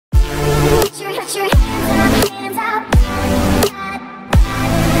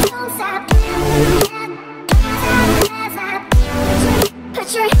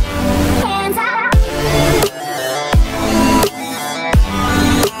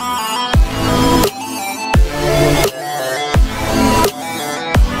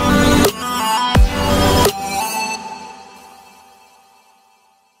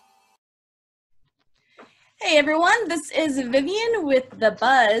is Vivian with The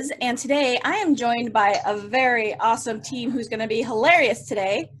Buzz, and today I am joined by a very awesome team who's going to be hilarious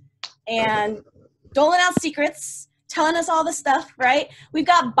today and doling out secrets, telling us all the stuff, right? We've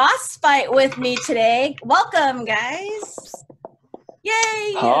got BossFight with me today. Welcome, guys. Yay!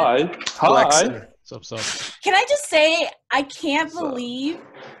 Hi. Hi. What's up? Can I just say, I can't believe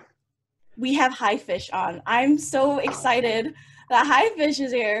we have HiFish on. I'm so excited that HiFish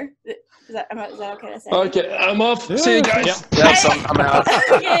is here. Is that okay to say? Okay, I'm off. See you guys. Yeah. Yes, I'm out.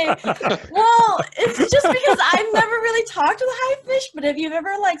 Okay. Well, it's just because I've never really talked with HiFish, but if you've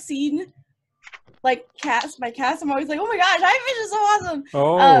ever seen my cast, I'm always like, oh my gosh, HiFish is so awesome.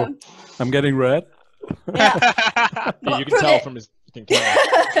 Oh, I'm getting red. Yeah. Yeah, you can tell from his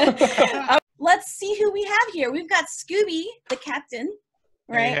camera. Let's see who we have here. We've got Skooby, the captain,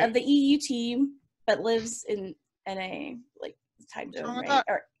 right, of the EU team, but lives in a time zone, right?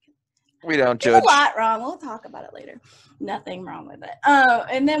 Or, We don't there's judge. a lot wrong. We'll talk about it later. Nothing wrong with it.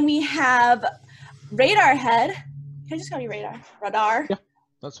 And then we have radarhead. Can I just call you radar? Radar. Yeah,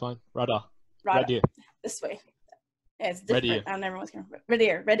 that's fine. Radar. Radar. Red ear. This way. Yeah, it's different. Red ear. I don't know everyone's going to red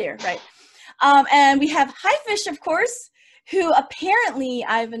ear, right. And we have HiFish, of course, who apparently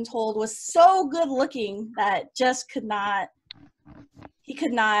I've been told was so good looking that just could not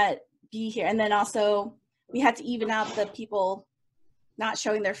be here. And then also we had to even out the people not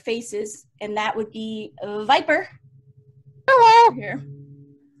showing their faces, and that would be Viper. Hello. Here.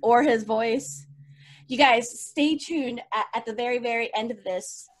 Or his voice. You guys, stay tuned. At the very, very end of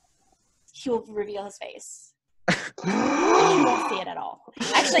this, he will reveal his face. You won't see it at all.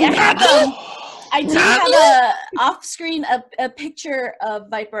 Actually, I do have a off-screen a picture of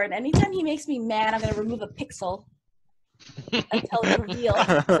Viper, and anytime he makes me mad, I'm going to remove a pixel until it's revealed.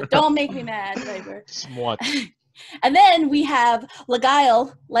 So don't make me mad, Viper. Smart. And then we have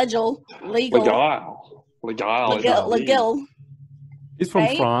Legil. He's from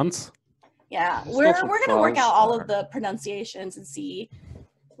Right? France. Yeah, He's we're not from gonna work France, out all or- of the pronunciations and see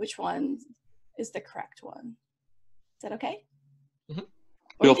which one is the correct one. Is that okay? Mm-hmm. Or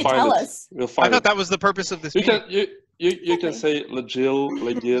We'll you can find tell it. us. We'll I find thought it. that was the purpose of this You meeting. can you can say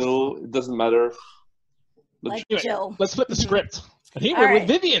Legil. It doesn't matter. Legil. Let's flip the script. And here All we're right.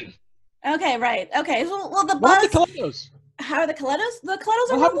 with Vivian. Okay, right. Okay, well the What happened to buzz. Kaleidos? How are the Kaleidos? The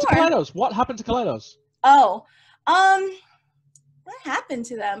Kaleidos are What happened to no more. Kaleidos? What happened to Kaleidos? Oh, what happened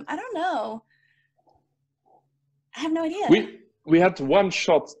to them? I don't know. I have no idea. We had one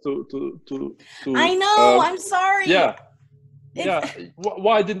shot to I know. I'm sorry. Yeah. It's- Yeah.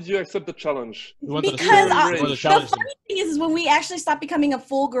 Why didn't you accept the challenge? We wanted to Because see- we wanted to the challenge them. funny thing is when we actually stopped becoming a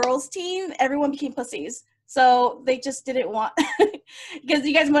full girls team, everyone became pussies. So they just didn't want because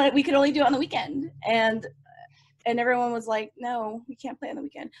you guys wanted we could only do it on the weekend, and everyone was like, no, we can't play on the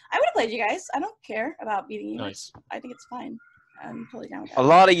weekend. I would have played you guys. I don't care about beating you. Nice. I think it's fine. I'm totally down with A that.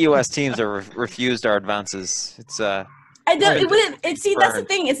 lot of U.S. teams are refused our advances. It's I don't. It wouldn't. See, that's the Burn.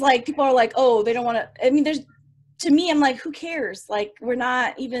 thing. It's like people are like, oh, they don't want to. I mean, to me, I'm like, who cares? Like, we're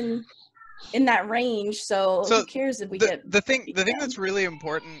not even in that range, so who cares if we get The thing down. that's really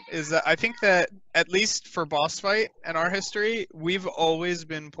important is that I think that at least for BossFight and our history, we've always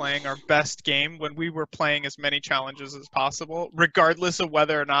been playing our best game when we were playing as many challenges as possible, regardless of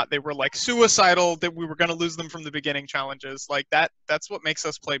whether or not they were suicidal, that we were going to lose them from the beginning challenges. Like that's what makes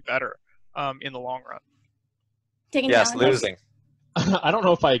us play better in the long run. taking yes, challenges. losing. I don't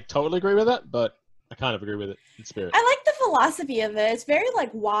know if I totally agree with that, but I kind of agree with it in spirit. I like the philosophy of it. It's very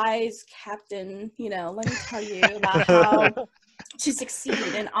wise captain, let me tell you about how to succeed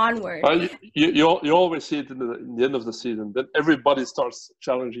and onward. You always see it in the end of the season. Then everybody starts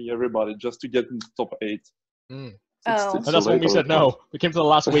challenging everybody just to get in the top 8. Mm. Oh. And that's when we said no. We came to the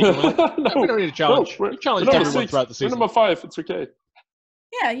last week and we're like, No, we don't need a challenge. no, We challenged we're number everyone 6. throughout the We're season. number 5. It's okay.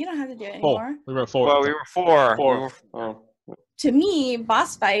 Yeah, you don't have to do it 4. anymore. We were 4. Well, we were 4. 4. Oh. To me,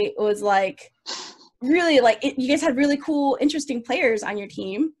 BossFight was really you guys had really cool, interesting players on your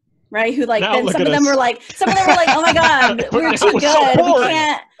team, right? Who Now then look some at of them us. were like, oh my god, But we're now too we're so good. We boring.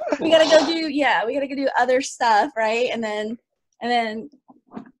 can't. We gotta go do other stuff, right? And then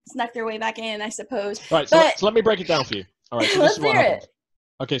snuck their way back in, I suppose. Right, But- so let me break it down for you. All right, so this Let's is what hear happened. it.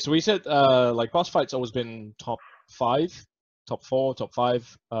 Okay, so we said BossFight's always been top 5, top 4, top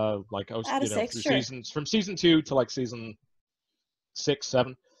 5. I was Out of 6, through sure. seasons from season 2 to season 6,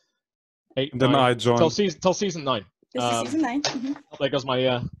 7, 8, And then 9, I joined. till season 9. This is season 9. Mhm. There goes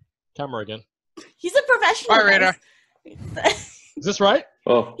my camera again. He's a professional. All right, guys. Is this right?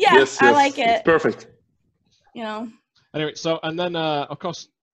 Oh, Yeah, yes, I yes. like it. It's perfect. Anyway, so and then of course,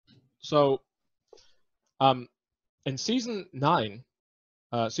 so in season 9,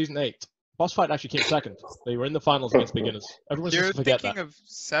 season 8, BossFight actually came second. They were in the finals against beginners. Everyone seems You're to forget thinking that. of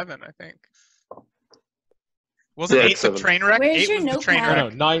 7, I think. Wasn't Yeah, 8 the 7. train wreck? Where's 8 your was the train notepad? No,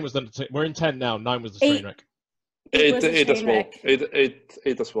 wreck. 9 was the. We're in 10 now. 9 was the 8. train wreck. It was a 8 as train well. wreck.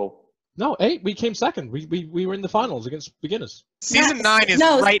 8 as well. No, 8. We came second. We were in the finals against beginners. Season 9 is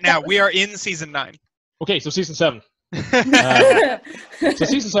no, right that now. was- We are in season 9. Okay, so season 7. So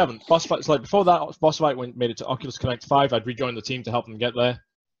season 7, BossFight. So like before that, BossFight made it to Oculus Connect 5. I'd rejoined the team to help them get there.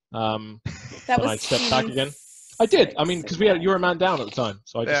 That When was I stepped back season again. I did. I mean, 6 because or you were a man down at the time,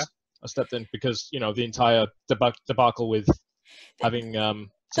 so I stepped in because the entire debacle with having Those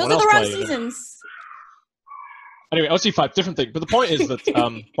someone are else the wrong play. seasons. Anyway, OC5, different thing. But the point is that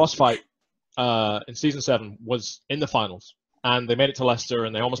BossFight in season 7 was in the finals, and they made it to Leicester,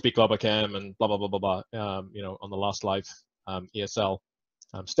 and they almost beat Globacam and blah blah blah blah blah. On the last live ESL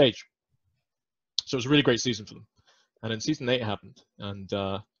stage. So it was a really great season for them. And then season 8 happened, and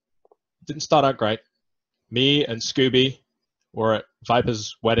it didn't start out great. Me and Skooby were at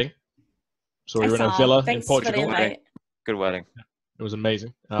Viper's wedding, so we were in a villa Thanks in for the Portugal. invite. Good wedding. It was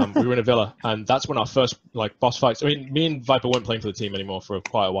amazing. We were in a villa, and that's when our first boss fights. I mean, me and Viper weren't playing for the team anymore for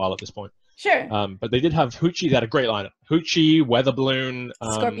quite a while at this point. Sure. But they did have Hoochie. They had a great lineup. Hoochie, Weather Balloon,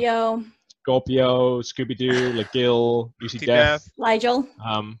 Scorpio, Scooby Doo, Legil, UC Death, Legil.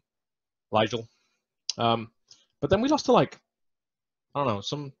 Legil. But then we lost to I don't know,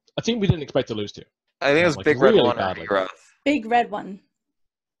 a team we didn't expect to lose to. I think it was Like, Big really Red One or badly. V-Wrath. Big red one.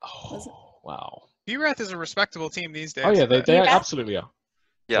 Oh, wow. VRespawn is a respectable team these days. Oh yeah, they V-Wrath? absolutely are.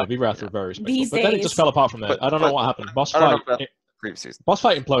 Yeah. VRespawn were very respectful. These But then it days. just fell apart from there. But- I don't know but- what happened. Boss I don't know fight. about previous season. Boss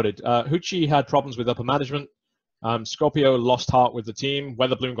fight imploded. Hoochie had problems with upper management. Scorpio lost heart with the team.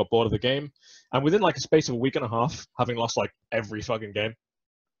 Weather Balloon got bored of the game. And within a space of a week and a half, having lost every fucking game,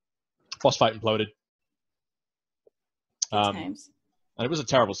 Boss fight imploded. Good times. And it was a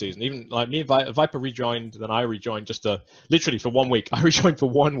terrible season. Even me and Viper rejoined, then I rejoined literally for 1 week. I rejoined for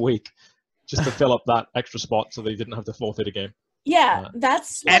 1 week just to fill up that extra spot so they didn't have to forfeit a game. Yeah,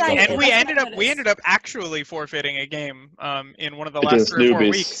 that's what I And we that's what I ended noticed. up actually forfeiting a game in one of the Against last 3 or 4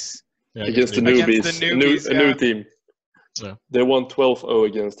 newbies. weeks. Yeah, Against the Against newbies. the newbies, a new yeah. team. Yeah. They won 12-0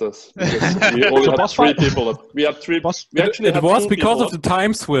 against us. Because we only So had boss 3 fight- people. We had 3. Boss- We actually It had was 2 because people of the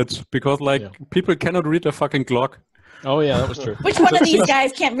time switch, because Yeah. people cannot read a fucking clock. Oh yeah, that was true. Which one of these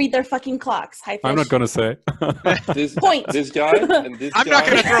guys can't read their fucking clocks? HiFish. I'm not gonna say. Point. This guy and this I'm guy. not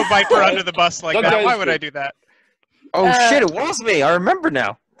going to throw Viper under the bus like That that. guy Why is would I good. do that? Oh shit! It was me. I remember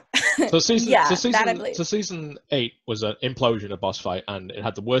now. So season, Yeah, so that I believe. season 8 was an implosion of Boss Fight, and it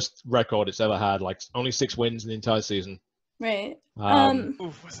had the worst record it's ever had. Only 6 wins in the entire season. Right.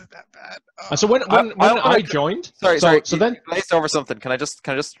 Oof, was it that bad? And so when I joined, Sorry. so then you glazed over something. Can I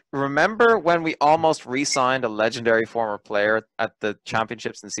just remember when we almost re-signed a legendary former player at the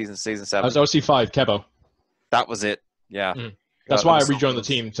championships in season I 7? was OC5 Kebo. That was it. Yeah. That's God, why I that was so rejoined the close.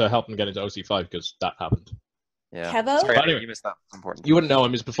 team to help them get into OC5 because that happened. Yeah. Kevo? Sorry, But anyway. you missed that. It's important. You wouldn't know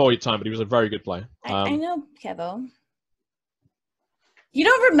him; he's before your time, but he was a very good player. I know Kevo. You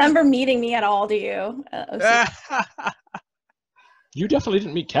don't remember meeting me at all, do you? You definitely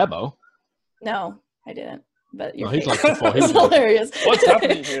didn't meet Kebo. No, I didn't. But you're No, he's before. He it's was hilarious. What's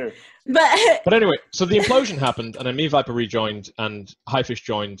happening here? But But anyway, so the implosion happened, and then me and Viper rejoined, and HiFish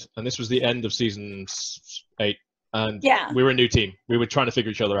joined, and this was the end of season 8. And yeah, we were a new team. We were trying to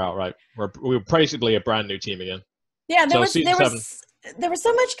figure each other out, right? We were basically a brand new team again. yeah. There So was season there was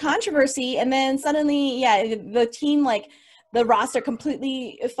so much controversy, and then suddenly, the team the roster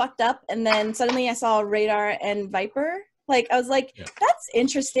completely fucked up, and then suddenly I saw Radar and Viper. I was like, Yeah. that's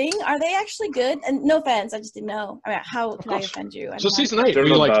interesting. Are they actually good? And no offense, I just didn't know. I mean, how can I course. offend you? So season 8, They're we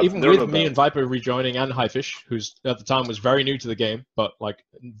not bad. even They're with not me bad. and Viper rejoining and HiFish, who's at the time was very new to the game, but Viper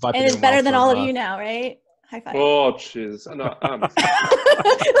And it's doing better well than from, all of you now, right? High five. Oh, jeez. No,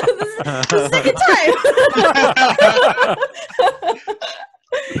 this is the second time.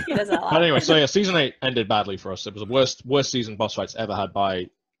 He does that a lot. But anyway, so yeah, season 8 ended badly for us. It was the worst season boss fights ever had by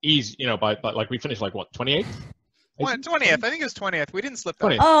ease. By we finished 28th. 20th. I think it was 20th. We didn't slip that.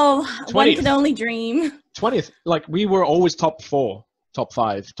 20th. Oh, one 20th. can only dream. 20th. We were always top 4, top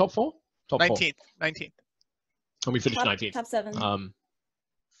 5, top 4, top 4, 19th. and we finished 19th. Top 7.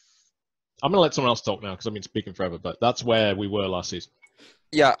 I'm gonna let someone else talk now because I've been speaking forever, but that's where we were last season.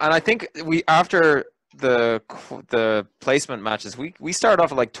 Yeah, and I think after the placement matches, we started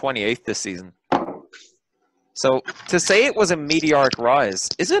off at 28th this season. So to say it was a meteoric rise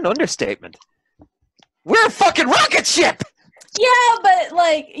is an understatement. We're a fucking rocket ship. Yeah,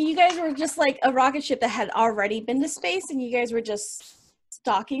 but you guys were just a rocket ship that had already been to space, and you guys were just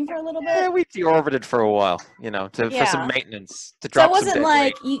stalking for a little Yeah, bit. we deorbited for a while, you know, for some Yeah. maintenance to So drop it wasn't some dead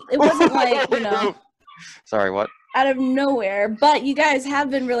like it wasn't like, you know, Sorry, what? out of nowhere. But you guys have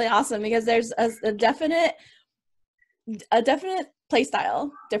been really awesome because there's a definite play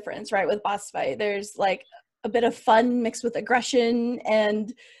style difference, right? With boss fight, there's like a bit of fun mixed with aggression,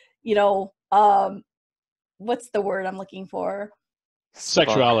 and you know, what's the word I'm looking for?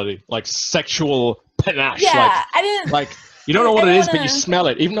 Sexuality, like sexual panache. Yeah, I didn't. Like you don't know what I it is, wanna- but you smell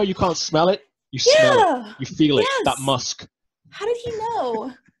it. Even though you can't smell it, you smell it. Yeah. You feel it. Yes. That musk. How did he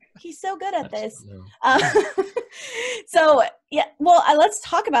know? He's so good at this. No. So yeah, well, let's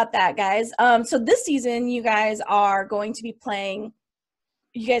talk about that, guys. So this season, you guys are going to be playing.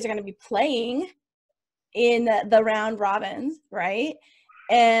 You guys are going to be playing in the round robins, right?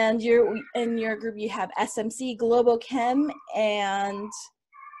 And in your group, you have SMC, Globochem, and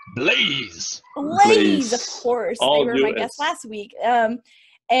Blaze. Blaze, of course. All They were my US. guests last week.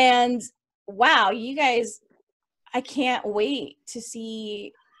 And wow, you guys, I can't wait to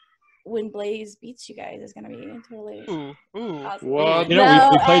see when Blaze beats you guys. It's gonna be totally Ooh. awesome. What? You know, No,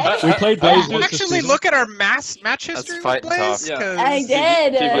 we played Blaze I- once this Actually, season. look at our match history with fight and Blaze. talk. 'cause- I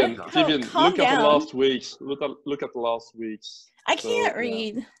did. Vivian, Calm look at down. the last weeks. Look at the last weeks. I So, can't yeah.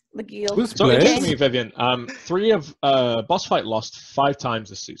 read Legil. Who's So Blaze? interestingly, Vivian, 3 of Boss Fight lost 5 times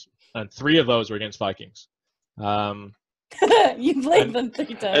this season, and 3 of those were against Vikings. You played And- them 3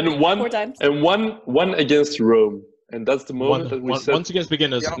 times. And 4 times. one against Rome, and that's the moment that we said once against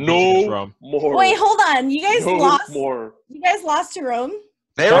beginners, Yep. once against no Rome. more. Wait, hold on. You guys no lost. more. You guys lost to Rome.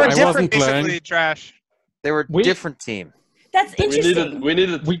 They No, were I different. wasn't playing. Basically trash. They were We- different team. That's interesting. We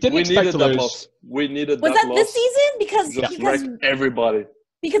needed We didn't expect needed to that lose. loss. We needed Was that that this loss. season? Because Just wreck everybody.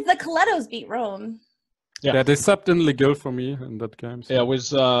 because the Colettos beat Rome. Yeah. Yeah, they subbed in Legil for me in that game. So. Yeah, it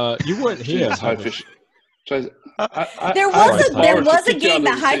was you weren't here. Jesus, HiFish. There was a game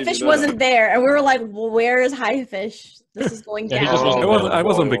that HiFish wasn't there, and we were like, well, "Where is HiFish? This is going Yeah, he down." just wasn't I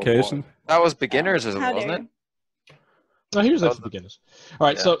was on boy, oh, vacation. That was beginners, How wasn't dare it? you. No, he was there That for was- beginners. All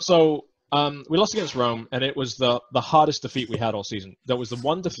right, Yeah. so we lost against Rome, and it was the hardest defeat we had all season. There was the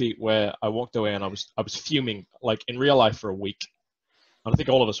one defeat where I walked away and I was fuming, like in real life, for a week. And I think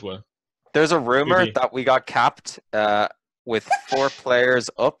all of us were. There's a rumor Maybe. that we got capped with 4 players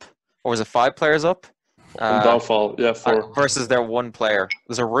up, or was it 5 players up? And downfall, yeah, for Versus their 1 player.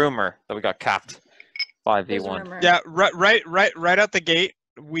 There's a rumor that we got capped. There's a 5v1. rumor. Yeah, right out the gate,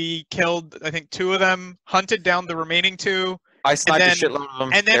 we killed I think 2 of them, hunted down the remaining 2, I sniped then- a shitload of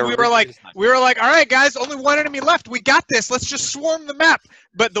them. and They then we were really like, sniped. all right, guys, only 1 enemy left. We got this. Let's just swarm the map.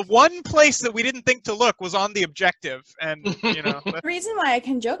 But the one place that we didn't think to look was on the objective, and you know, The reason why I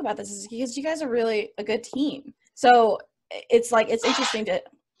can joke about this is because you guys are really a good team. So it's like it's interesting to.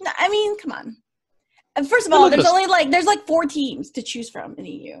 No, I mean, come on. And first of Well, all, look at there's us. only like 4 teams to choose from in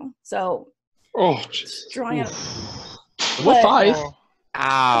EU. So oh, Jesus. drawing out. We're But- 5. oh,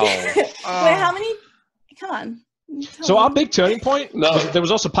 Ow. Wait, how many? Come on. Tell So me. our big turning point. No. There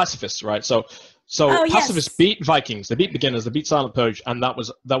was also pacifists, right? So Oh, yes. pacifists beat Vikings. They beat beginners. They beat Silent Purge, and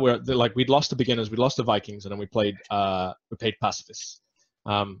we'd lost to beginners. We'd lost to Vikings, and then we played pacifists,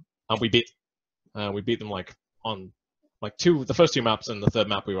 and we beat them like on like the first 2 maps, and the 3rd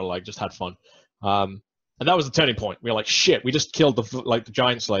map we were like just had fun. And that was the turning point. We were like, shit, we just killed the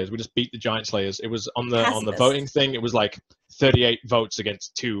Giant Slayers. We just beat the Giant Slayers. It was on the Pacifist. voting thing. It was like 38 votes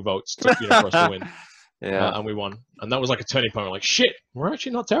against 2 votes for us to win. Yeah. And we won. And that was like a turning point. We're like, shit, we're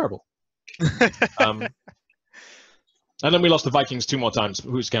actually not terrible. And then we lost the Vikings 2 more times.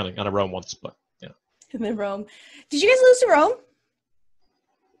 Who's counting? And a Rome once, but yeah. And then Rome. Did you guys lose to Rome?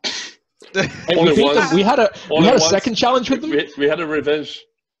 Hey, Only we beat once. them. We had a Only once. second challenge with them, We had a revenge.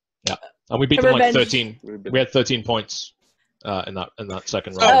 and we beat A them like revenge. 13. We beat- We had 13 points in that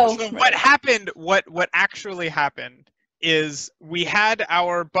second So, round. Oh, so right. what happened? What actually happened is we had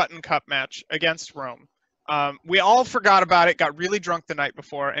our button cup match against Rome. We all forgot about it, got really drunk the night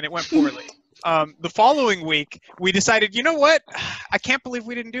before, and it went poorly. The following week, we decided, you know what? I can't believe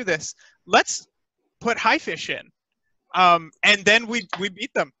we didn't do this. Let's put HiFish in, and then we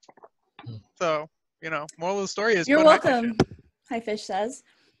beat them. So you know, moral of the story is You're put HiFish welcome. in. HiFish says.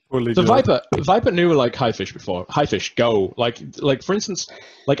 Poor So Legil. Viper knew like HiFish before. HiFish, go. Like for instance,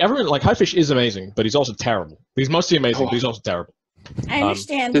 like everyone, like HiFish is amazing, but he's also terrible. He's mostly amazing, but he's also terrible. I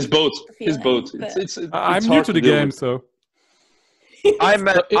understand. His boat. the His feeling, boat. but- I'm it's new hard to the deal game, with. so I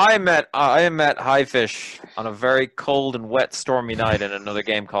met HiFish on a very cold and wet, stormy night in another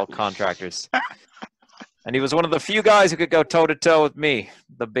game called Contractors. And he was one of the few guys who could go toe-to-toe with me,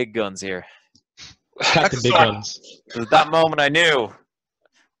 the big guns here. Captain Big so- Guns. At that moment, I knew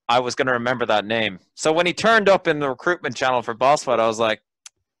I was going to remember that name. So when he turned up in the recruitment channel for BossFight, I was like,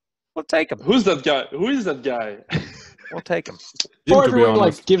 we'll take him. Who's that guy? Who is that guy? We'll take him. Before To be everyone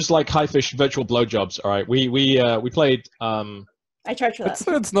honest. gives HiFish virtual blowjobs, all right, we played I charge for that.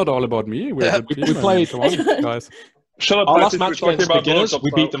 It's not all about me. We're a good team, I mean, come on, guys. Shut up, our Patrick, last we're match talking against about beginners. blowjobs We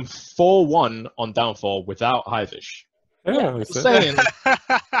now. beat them 4-1 on downfall without HiFish. Yeah, Just saying,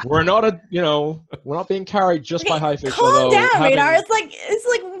 we're not we're not being carried just by HiFish. Calm down, having Radar. It's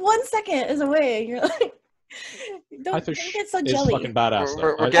like 1 second is away. You're like, don't HiFish get so is jelly. fucking badass.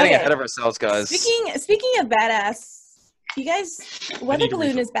 We're though. getting Okay. ahead of ourselves, guys. Speaking of badass, you guys, Weather need to Balloon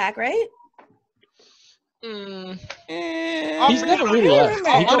refill. is back, right? He's never really left.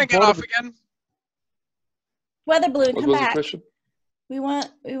 I He On got again, bored off of- again. Weather Balloon, What come was the back. question? We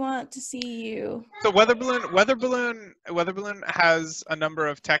want to see you. So Weather Balloon has a number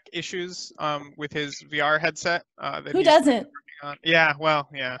of tech issues with his VR headset. That Who he's doesn't? working on. Yeah, well,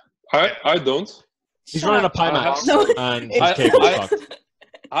 yeah. I don't. He's Shut running a up. Pimax, No. and I- his cable's I- fucked.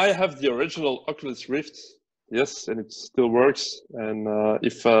 I have the original Oculus Rift, yes, and it still works. And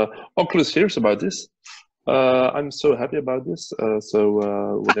if Oculus hears about this, I'm so happy about this.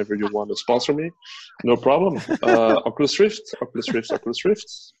 So whenever you want to sponsor me, no problem. Oculus Rift, Oculus Rift, Oculus Rift,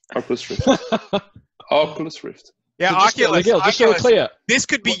 Oculus Rift, Oculus Rift. Yeah, So just, Oculus. Legil, just so we're Oculus. clear, This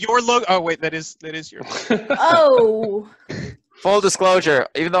could be your logo. Oh wait, that is yours. Oh, Full disclosure,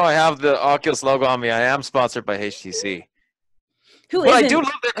 even though I have the Oculus logo on me, I am sponsored by HTC. who But I isn't? do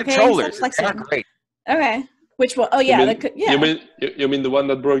love their Okay, controllers. stop They're flexing. great. Okay, which one? Oh You yeah, mean- that could, yeah. You mean the one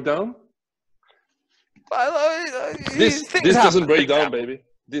that broke down? This Things doesn't happen, break things down, happen. baby.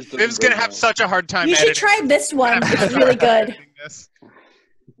 This doesn't Viv's gonna break have down. such a hard time. You should editing try this one. It's really good. editing this.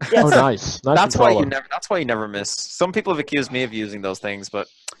 Yes. oh nice, nice That's why you controller. never. That's why you never miss. Some people have accused me of using those things, but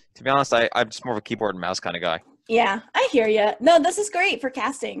to be honest, I'm just more of a keyboard and mouse kind of guy. Yeah, I hear you. No, this is great for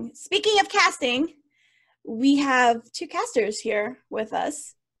casting. Speaking of casting, we have two casters here with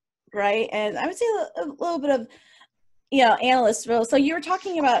us, right? And I would say a little bit of, analyst role. So you were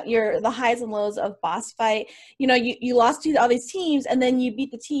talking about the highs and lows of BossFight. You lost to all these teams, and then you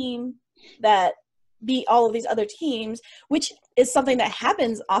beat the team that beat all of these other teams, which is something that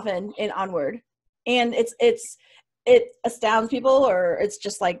happens often in Onward, and it astounds people, or it's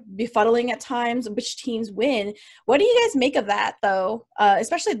just like befuddling at times which teams win. What do you guys make of that, though?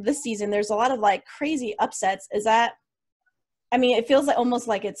 Especially this season, there's a lot of like crazy upsets. It feels like almost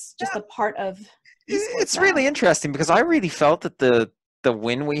like it's just a part of It's now. really interesting because I really felt that the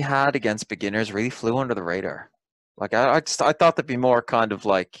win we had against beginners really flew under the radar. Like I thought there'd be more kind of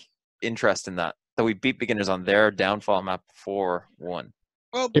like interest in that we beat beginners on their downfall map 4-1.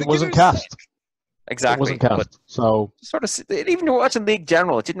 Well, It wasn't beginners- cast. Exactly. It wasn't cast. But So sort of even watching League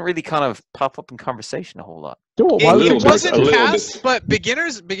General, it didn't really kind of pop up in conversation a whole lot. why It, would little it they bit, wasn't a little cast, bit. but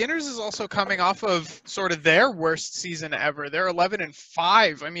beginners is also coming off of sort of their worst season ever. They're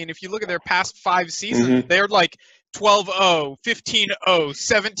 11-5. I mean, if you look at their past 5 seasons, they're like 12-0, 15-0,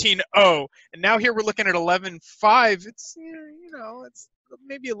 17-0, and now here we're looking at 11-5. It's it's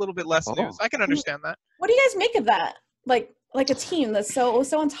maybe a little bit less news. I can understand that. What do you guys make of that? Like a team that's so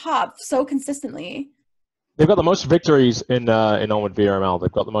on top so consistently. They've got the most victories in Onward VRML. They've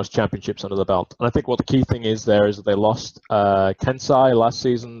got the most championships under the belt. And I think what the key thing is there is that they lost Kensai last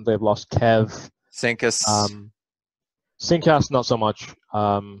season. They've lost Kev. Sinkus. Sinkas, not so much.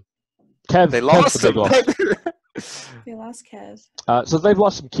 Kev, they Kev's lost the big him. loss. They lost Kev. So they've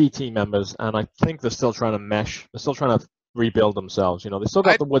lost some key team members, and I think they're still trying to mesh. They're still trying to rebuild themselves. They still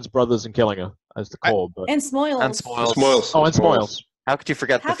got the Woods brothers and Killinger as the core. But And Smoils. And Spoils. Smoils. oh, and Smoils. How could you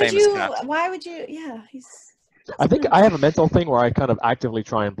forget How the could famous you? cat? Why would you? Yeah, he's. I think I have a mental thing where I kind of actively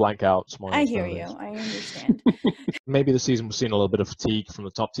try and blank out Smoils. I hear you. nowadays. I understand. Maybe the season we're seeing a little bit of fatigue from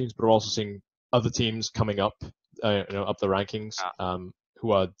the top teams, but we're also seeing other teams coming up, up the rankings,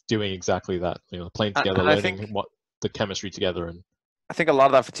 who are doing exactly that. Playing together, And I learning think- what the chemistry together, and I think a lot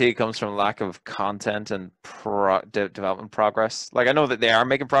of that fatigue comes from lack of content and development progress. Like I know that they are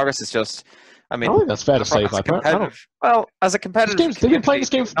making progress. It's just, I I mean, don't think that's fair to as say. a Viper. I don't. competitive, well, as a These competitive, games, they've been playing this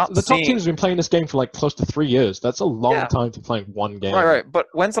game. community, The top not teams have been playing this game for like close to 3 years. That's a long Yeah. time to play one game. Right. But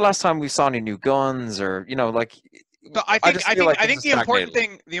when's the last time we saw any new guns or like? But I just think feel like the things important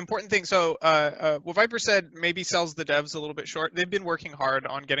stagnated. thing. So, what Viper said maybe sells the devs a little bit short. They've been working hard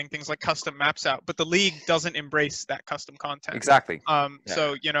on getting things like custom maps out, but the league doesn't embrace that custom content. Exactly. Yeah.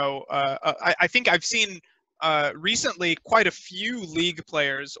 So I think I've seen recently quite a few league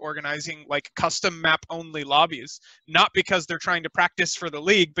players organizing like custom map only lobbies, not because they're trying to practice for the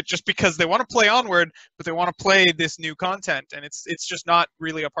league, but just because they want to play Onward, but they want to play this new content, and it's just not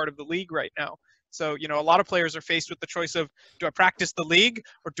really a part of the league right now. So, you know, a lot of players are faced with the choice of, do I practice the league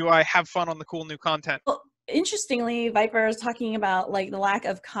or do I have fun on the cool new content? Well, interestingly, Viper is talking about like the lack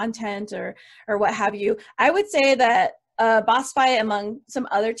of content or what have you. I would say that BossFight among some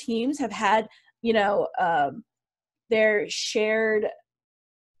other teams have had, you know, their shared,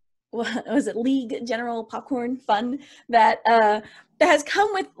 what was it, league general popcorn fun that has come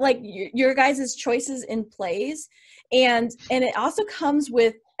with like your guys' choices in plays, and it also comes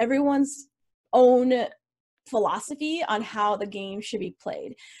with everyone's own philosophy on how the game should be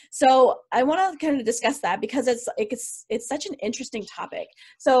played. So I want to kind of discuss that because it's such an interesting topic.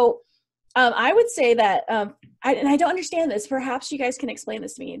 So I would say that, and I don't understand this, perhaps you guys can explain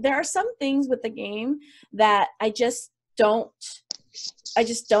this to me. There are some things with the game that I just don't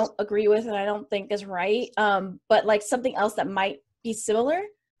agree with and I don't think is right. But like something else that might be similar,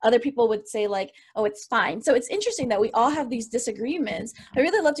 other people would say like, oh, it's fine. So it's interesting that we all have these disagreements. I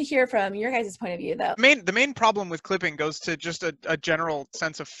really love to hear from your guys' point of view, though. The main problem with clipping goes to just a general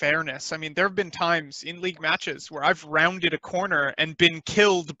sense of fairness. I mean, there have been times in league matches where I've rounded a corner and been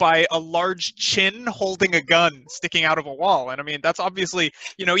killed by a large chin holding a gun sticking out of a wall. And I mean, that's obviously,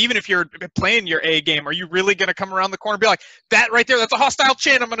 you know, even if you're playing your A game, are you really going to come around the corner and be like, that right there, that's a hostile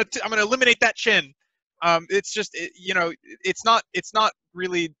chin. I'm going to eliminate that chin. It's just, you know, it's not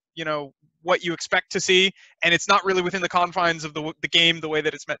really, you know, what you expect to see, and it's not really within the confines of the game the way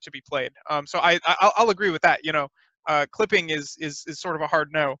that it's meant to be played. So I'll agree with that. You know, clipping is sort of a hard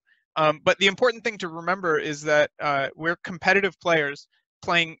no. But the important thing to remember is that we're competitive players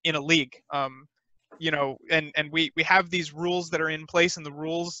playing in a league. You know, and we have these rules that are in place, and the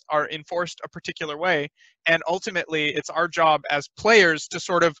rules are enforced a particular way. And ultimately, it's our job as players to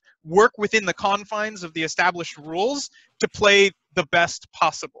sort of work within the confines of the established rules to play the best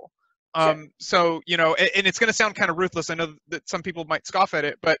possible. Sure. So, you know, and it's going to sound kind of ruthless. I know that some people might scoff at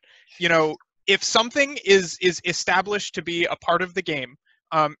it, but, you know, if something is established to be a part of the game,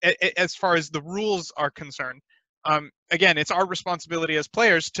 as far as the rules are concerned, again, it's our responsibility as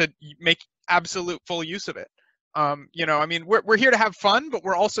players to make absolute full use of it. You know, I mean, we're here to have fun, but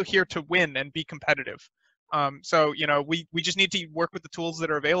we're also here to win and be competitive. So, you know, we just need to work with the tools that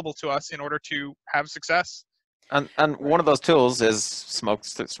are available to us in order to have success. And one of those tools is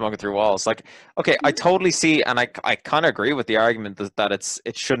smoking through walls. Like, okay, I totally see, and I kind of agree with the argument that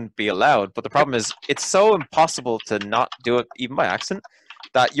it shouldn't be allowed. But the problem is, it's so impossible to not do it, even by accident,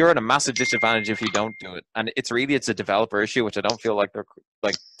 that you're at a massive disadvantage if you don't do it. And it's a developer issue, which I don't feel like they're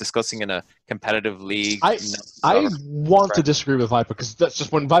like discussing in a competitive league. I want to disagree with Viper, because that's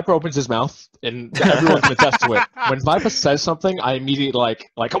just when Viper opens his mouth, and everyone can attest to it. When Viper says something, I immediately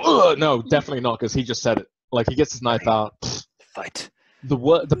like, oh no, definitely not, because he just said it. Like, he gets his knife out. Fight.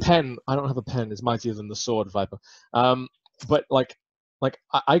 The pen. I don't have a pen. Is mightier than the sword, Viper. But like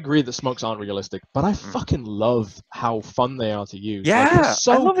I agree that smokes aren't realistic, but I fucking love how fun they are to use. Yeah, like,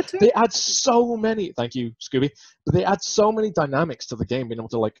 I love it too. They add so many. Thank you, Skooby. But they add so many dynamics to the game, being able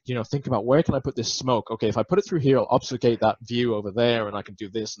to, like, you know, think about, where can I put this smoke? Okay, if I put it through here, I'll obfuscate that view over there, and I can do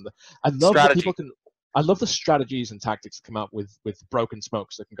this and I love that people can. I love the strategies and tactics that come out with broken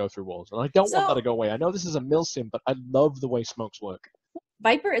smokes that can go through walls. And I don't want that to go away. I know this is a milsim, but I love the way smokes work.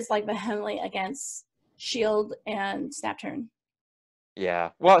 Viper is like vehemently against shield and snap turn.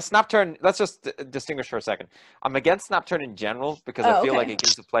 Yeah. Well, snap turn, let's just distinguish for a second. I'm against snap turn in general because I feel like it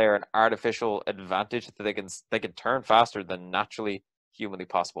gives the player an artificial advantage that they can turn faster than naturally humanly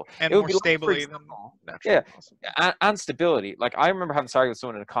possible. And more stably than naturally possible. And stability. Like, I remember having started with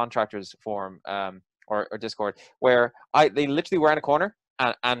someone in a contractors forum, or Discord, where they literally were in a corner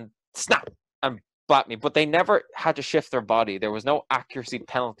and snap and blat me, but they never had to shift their body. There was no accuracy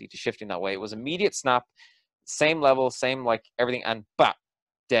penalty to shifting that way. It was immediate snap, same level, same like everything, and bap,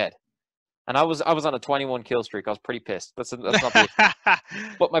 dead. And I was on a 21 kill streak. I was pretty pissed. That's not the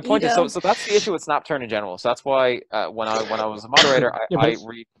but my point is, so that's the issue with snap turn in general. So that's why when I was a moderator, I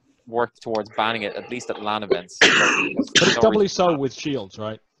worked towards banning it, at least at LAN events. But it's doubly so with shields,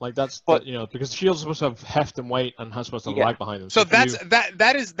 right? Like, that's, you know, because shields are supposed to have heft and weight and are supposed to lag behind them. So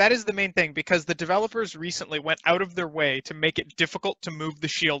that is the main thing, because the developers recently went out of their way to make it difficult to move the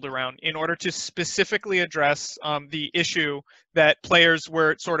shield around in order to specifically address the issue that players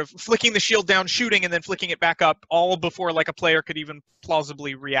were sort of flicking the shield down, shooting, and then flicking it back up, all before like a player could even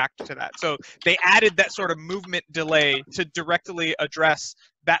plausibly react to that. So they added that sort of movement delay to directly address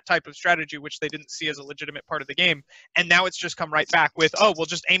that type of strategy, which they didn't see as a legitimate part of the game. And now it's just come right back with, oh, well,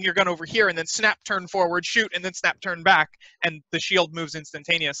 just aim your gun over here and then snap, turn forward, shoot, and then snap, turn back, and the shield moves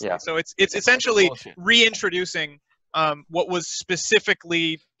instantaneously. Yeah. So it's essentially reintroducing what was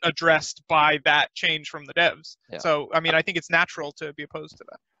specifically addressed by that change from the devs. Yeah. So, I mean, I think it's natural to be opposed to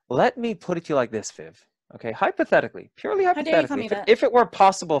that. let me put it to you like this, Viv. Okay, hypothetically, purely How dare you call hypothetically, me that? if it were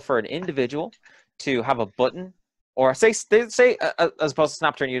possible for an individual to have a button, or say as opposed to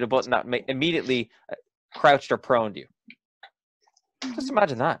snap turn, you had a button that immediately crouched or proned you. Just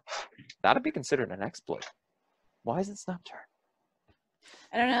imagine that. That'd be considered an exploit. Why is it snap turn?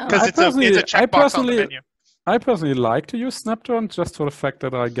 I don't know. Because it's a checkbox on the menu. I personally like to use snap turn just for the fact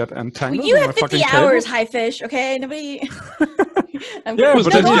that I get entangled. Well, you in have my 50 fucking hours, cable. HiFish. Okay, nobody. I'm Yeah, kidding. but No,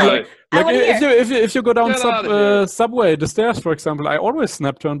 then go on. like, I want to hear. if you go down Get out of here. subway, the stairs, for example, I always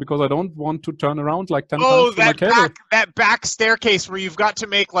snap turn because I don't want to turn around like 10 Oh, times to my cable. that back staircase where you've got to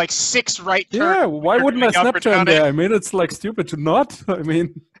make like 6 right turns. Yeah, why you're wouldn't I going up snap and turn down there? it. I mean, it's like stupid to not. I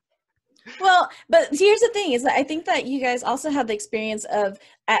mean, Well, but here's the thing: is that I think that you guys also have the experience of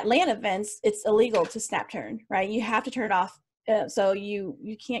at LAN events. It's illegal to snap turn, right? You have to turn it off. So you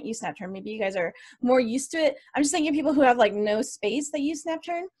can't use snap turn. Maybe you guys are more used to it. I'm just thinking of people who have like no space that use snap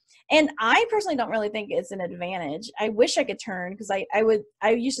turn. And I personally don't really think it's an advantage. I wish I could turn because I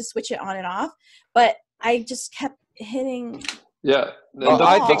used to switch it on and off, but I just kept hitting. Yeah, Well,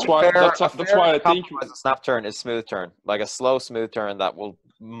 I that's think why a that's why I think compromise of snap turn is smooth turn, like a slow smooth turn that will,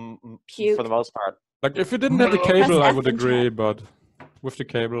 Puke. for the most part. like if you didn't have the No. cable, Press I F would in agree, chat. but with the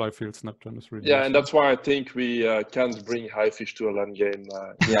cable, I feel snap turn is really yeah, useful. and that's why I think we can't bring HiFish to a LAN game.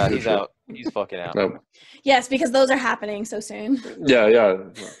 Yeah, he's out. He's fucking out. No. Yes, because those are happening so soon. Yeah.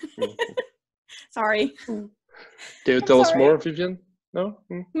 Sorry. Can you tell us sorry. more, Vivian? No.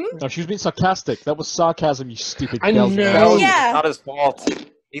 No, she was being sarcastic. That was sarcasm, you stupid I girl. know. Yeah. Not his fault.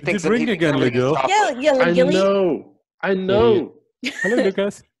 He Did thinks you drink again, Legil? Yeah, I Gilly. know. Hello,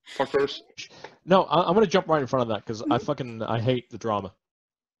 Lucas. Fuckers. No, I'm going to jump right in front of that because I hate the drama.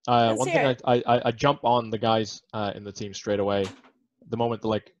 One thing I jump on the guys in the team straight away. The moment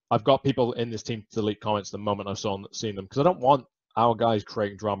I've got people in this team to delete comments the moment I've seen them because I don't want our guys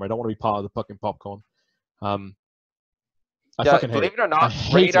creating drama. I don't want to be part of the fucking popcorn. I fucking hate believe it or not, I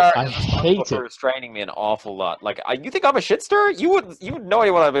hate Radar it. I is responsible hate for it. restraining me an awful lot. Like, you think I'm a shitstir? You would know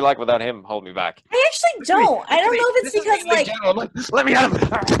what I'd be like without him holding me back. I actually don't. I don't know if it's because like I'm like, let me at him.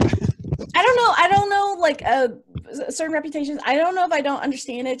 I don't know like certain reputations. I don't know if I don't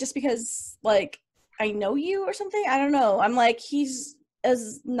understand it just because like I know you or something. I don't know. I'm like he's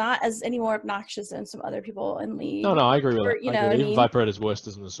not as any more obnoxious than some other people in League. No, I agree with Or, that. you know I what I agree. Even mean? Viper at his worst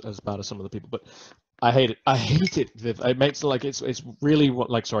isn't as bad as some of the people, but I hate it. I hate it, Viv. It makes like it's really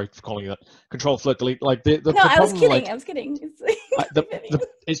what like sorry for calling you that. Control Flirt Delete. Like the No, I was problem, kidding. like, I was kidding.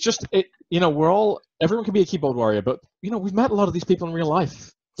 it's just it. You know, everyone can be a keyboard warrior, but you know we've met a lot of these people in real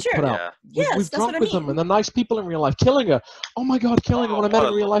life. Sure. Put out. Yeah. Yes, We've that's drunk what I with them, mean. and they're nice people in real life. Killing her. Oh my God, Killing her. When I met what him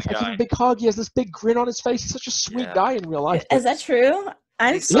a in real life, I lovely give him a guy. big hug. He has this big grin on his face. He's such a sweet Yeah. guy in real life. Is that true?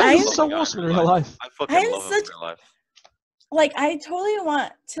 I'm He's Yeah, I'm he's so awesome in real life. I fucking I'm love him such- in real life. like I totally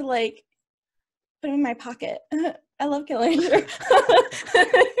want to like put him in my pocket. I love Killing.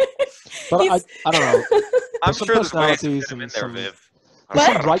 But I don't know. I'm There's some sure there's ways to personalities fit him in and there, some- Viv. There's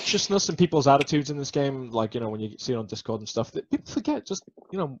What? some righteousness in people's attitudes in this game, like, you know, when you see it on Discord and stuff, that people forget. Just,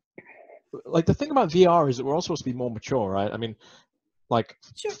 you know, like the thing about VR is that we're all supposed to be more mature, right? I mean, like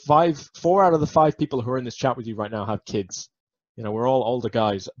Sure. 4 out of the 5 people who are in this chat with you right now have kids. You know, we're all older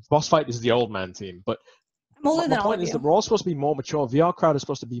guys. BossFight is the old man team, but I'm older my than all point of is you. that we're all supposed to be more mature. VR crowd is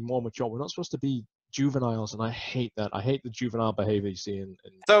supposed to be more mature. We're not supposed to be juveniles, and I hate that. I hate the juvenile behavior you see in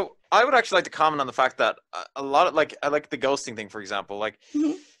So I would actually like to comment on the fact that a lot of I like the ghosting thing, for example. Like,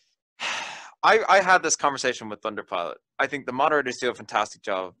 Mhm. I had this conversation with Thunderpilot. I think the moderators do a fantastic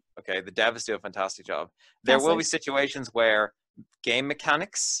job. Okay, the devs do a fantastic job. There will be situations where game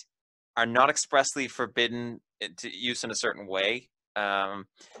mechanics are not expressly forbidden to use in a certain way,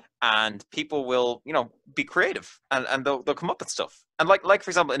 and people will, you know, be creative and they'll come up with stuff. And like for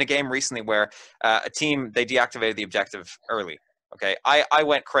example, in a game recently where a team, they deactivated the objective early. Okay, I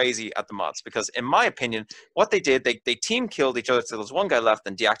went crazy at the mods because, in my opinion, what they did, they team killed each other, so there was one guy left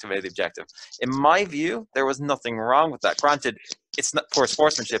and deactivated the objective. In my view, there was nothing wrong with that. Granted, it's not poor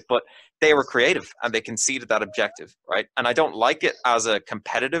sportsmanship, but they were creative and they conceded that objective, right? And I don't like it as a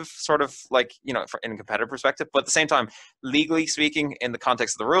competitive sort of, like, you know, in a competitive perspective, but at the same time, legally speaking, in the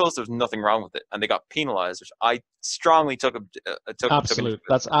context of the rules, there's nothing wrong with it, and they got penalized, which I strongly took absolute.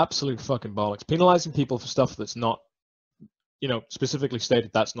 That's absolute fucking bollocks. Penalizing people for stuff that's not, you know, specifically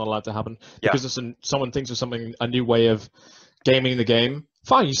stated that's not allowed to happen because someone thinks of something, a new way of gaming the game.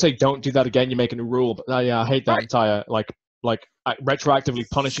 Fine, you say don't do that again. You make a new rule, but yeah, I hate that entire like retroactively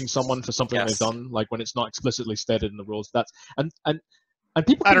punishing someone for something they've done, like when it's not explicitly stated in the rules. That's and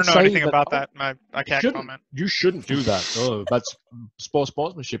people. I don't know say anything that, about that. I can't comment. You shouldn't do that. Oh, that's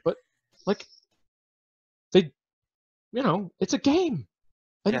sportsmanship. But like, they, you know, it's a game.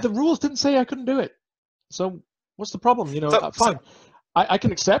 And Yeah. the rules didn't say I couldn't do it. So what's the problem? You know, So- fine. I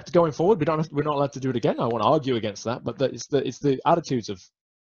can accept going forward. We're not allowed to do it again. I want to argue against that, but it's the attitudes of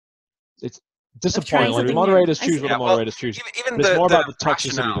it's disappointing. Like the something new. moderators I choose see. what Yeah, the well, moderators choose. Even But it's more the about the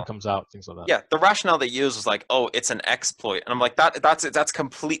toxicity rationale. that comes out, things like that. Yeah, the rationale they use was like, oh, it's an exploit, and I'm like, that's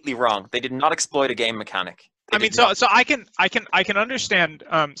completely wrong. They did not exploit a game mechanic. They I mean, did not. so I can understand.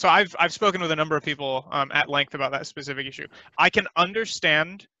 So I've spoken with a number of people at length about that specific issue. I can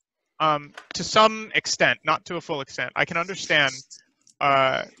understand to some extent, not to a full extent. I can understand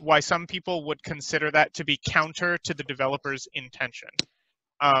why some people would consider that to be counter to the developer's intention.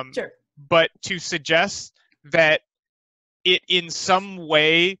 Sure. But to suggest that it in some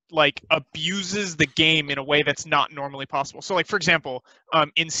way like abuses the game in a way that's not normally possible. So like, for example,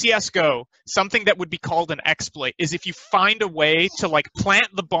 in CSGO, something that would be called an exploit is if you find a way to like plant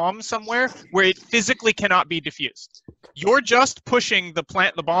the bomb somewhere where it physically cannot be defused. You're just pushing the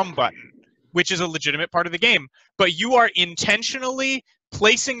plant the bomb button, which is a legitimate part of the game, but you are intentionally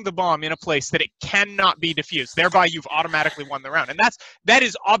placing the bomb in a place that it cannot be defused. Thereby, you've automatically won the round. And that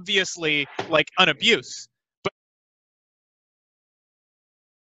is obviously like an abuse.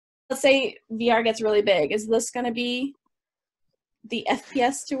 Let's say VR gets really big. Is this going to be the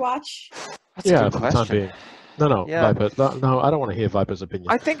FPS to watch? That's a Yeah, good for the time question. being. No, Yeah. Viper. No, I don't want to hear Viper's opinion.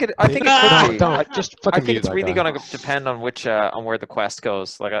 I think it No, could be. don't. Just I fucking think mute it's that really guy. going to depend on which on where the Quest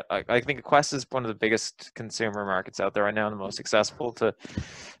goes. Like I think the Quest is one of the biggest consumer markets out there right now, and the most accessible to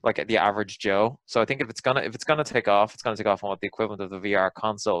like the average Joe. So I think if it's gonna take off, it's gonna take off on what the equivalent of the VR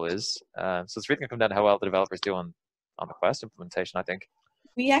console is. So it's really gonna come down to how well the developers do on the Quest implementation, I think.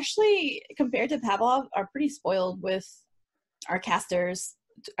 We actually, compared to Pavlov, are pretty spoiled with our casters.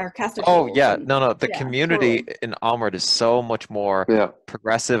 Our caster Oh tools yeah, and- no. The yeah, community totally. in Armored is so much more Yeah.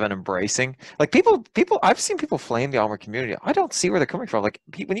 progressive and embracing. Like people. I've seen people flame the Armored community. I don't see where they're coming from. Like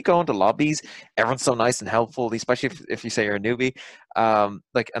when you go into lobbies, everyone's so nice and helpful, especially if you say you're a newbie. And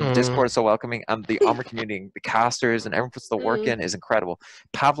the Discord is so welcoming, and the Armored community, the casters, and everyone puts the work in is incredible.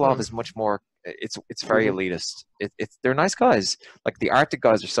 Pavlov is much more. It's very elitist. They're nice guys. Like the Arctic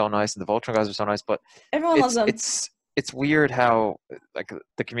guys are so nice, and the Voltron guys are so nice, but Everyone loves them. it's weird how like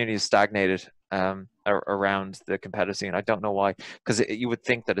the community is stagnated around the competitive scene. I don't know why, because you would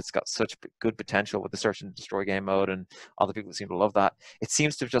think that it's got such good potential with the search and destroy game mode, and all the people that seem to love that. It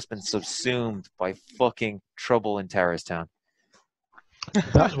seems to have just been subsumed by fucking trouble in Terrorist Town.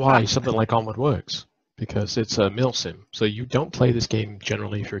 That's why something like Onward works, because it's a mill sim. So you don't play this game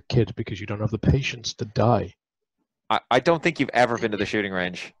generally if you're a kid because you don't have the patience to die. I don't think you've ever been to the shooting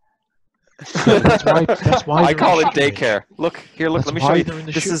range. That's why I they're call in it the shooting range. daycare. Look here, look. That's Let me show why you. they're in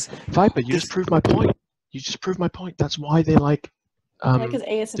the This shoot- is Viper, you just proved my point. You just proved my point. That's why they like Like his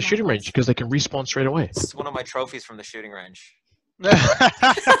ASMR the shooting range, voice. because they can respawn straight away. this is one of my trophies from the shooting range.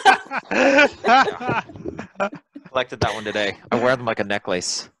 Collected that one today. I wear them like a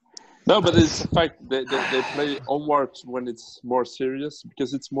necklace. No, but it's a fact they play Onward when it's more serious,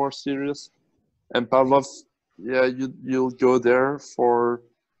 because it's more serious. And Pavlov, yeah, you'll go there for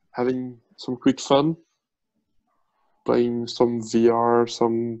having some quick fun, playing some VR, just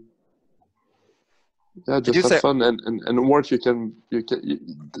do have say- fun. And Onward it's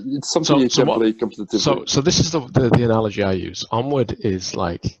something you can play competitively. So this is the analogy I use. Onward is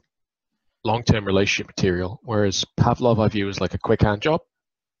like long-term relationship material, whereas Pavlov I view as like a quick hand job.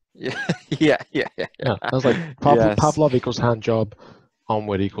 Yeah. Yeah, I was like Yes. Pavlov equals hand job,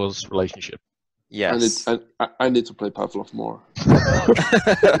 Onward equals relationship. Yes. I need to play Pavlov more. You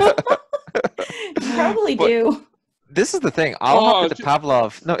probably But- do. This is the thing. I'll hop into ju-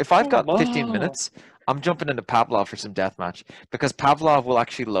 Pavlov. No, if I've got Come 15 on. minutes, I'm jumping into Pavlov for some deathmatch, because Pavlov will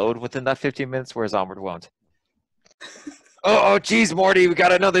actually load within that 15 minutes, whereas Onward won't. Oh, geez, Morty, we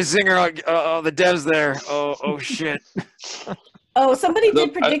got another zinger. Oh, the dev's there. Oh, shit. Oh, somebody No,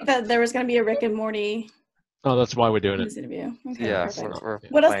 did predict that there was going to be a Rick and Morty Oh, that's why we're in doing it. this interview. Okay, Yeah, perfect. we're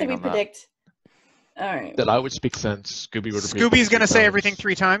What else did playing we on that. predict? All right. That I would speak sense. Scooby would. Scooby's gonna say everything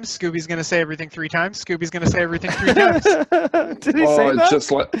 3 times. Scooby's gonna say everything 3 times. Scooby's gonna say everything 3 times. Did he say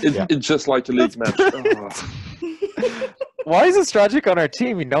that? It's just like a league match. Oh. Why is it tragic on our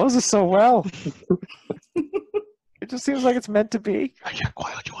team? He knows us so well. It just seems like it's meant to be. Yeah,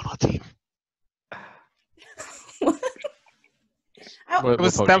 why aren't you on our team? How-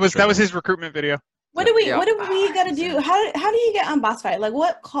 That was his recruitment video. What do we Yeah. gotta do? How do you get on boss fight? Like,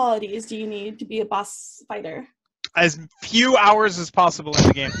 what qualities do you need to be a boss fighter? As few hours as possible in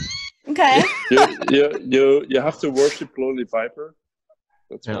the game. Okay, You have to worship Lonely Viper.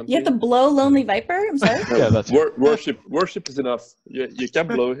 That's Yeah. one you have to thing. blow Lonely Viper. I'm sorry. Yeah, that's Worship is enough. You can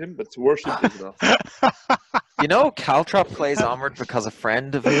blow him, but worship is enough. You know, Caltrop plays Onward because a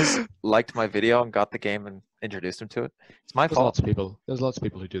friend of his liked my video and got the game and introduced him to it. It's my There's fault. lots of people. There's lots of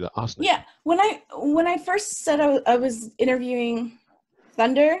people who do that. Arsenic. Yeah, when I first said I was interviewing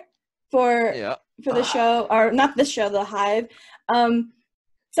Thunder for Yeah. the show, or not this show, the Hive,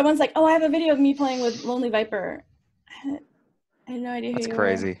 someone's like, "Oh, I have a video of me playing with Lonely Viper." I had no idea who That's you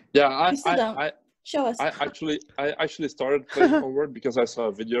crazy. Yeah, I still don't. Show us. I actually started playing Onward because I saw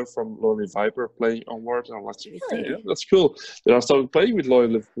a video from Lonely Viper playing Onward, and I was like, okay, Really? yeah, that's cool. Then I started playing with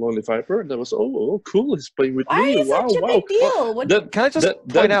Lonely Viper, and I was, oh, cool, he's playing with Why me. is Wow, such a wow. big deal? What? Then, Can I just then- point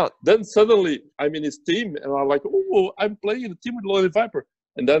then- out? Then suddenly I'm in his team, and I'm like, oh, I'm playing in a team with Lonely Viper.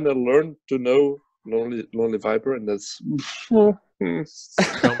 And then I learned to know Lonely Viper, and that's. Don't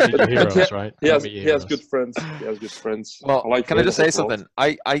meet your heroes, right? He Don't has meet your he has heroes. good friends. He has good friends. Well, I like can I just say Vegas as well. something?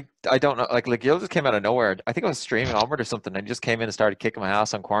 I don't know. Like Legil just came out of nowhere. I think I was streaming Onward or something, and he just came in and started kicking my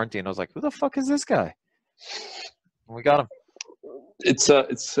ass on quarantine. I was like, who the fuck is this guy? And we got him.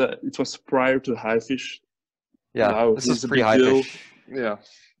 It was prior to HiFish. Yeah, Now this he's is a pre big deal. HiFish. Yeah.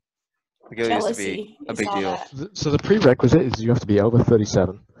 Legil used to be Jealousy. a You big saw deal. that. So the prerequisite is you have to be over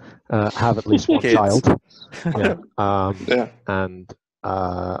 37, have at least one Kids. child, yeah, Yeah. and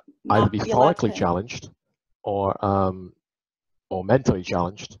either Not be be allowed thoraically to. challenged or mentally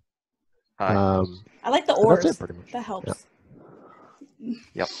challenged. Hi. I like the And that's orbs. it, pretty much. That helps.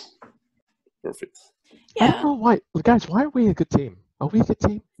 Perfect. I don't Yeah. know why, guys. Why are we a good team? Are we a good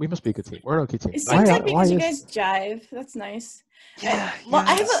team? We must be a good team. We're an okay team. It Why- seems like why because you is- guys jive. That's nice. Yeah, Well,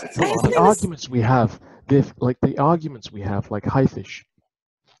 I have yes, a- it's I have awesome. something the to s- arguments we have, the arguments we have, like HiFish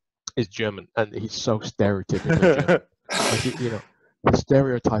is German, and he's so stereotypically German. Like, you know, the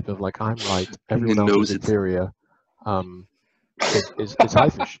stereotype of like I'm right, everyone else knows is it. inferior, is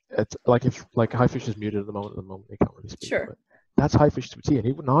HiFish. It's like if like HiFish is muted at the moment he can't really speak. Sure. But that's HiFish to a T, and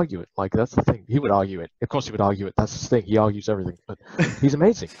he wouldn't argue it. Like that's the thing. He would argue it. Of course, he would argue it. That's his thing. He argues everything, but he's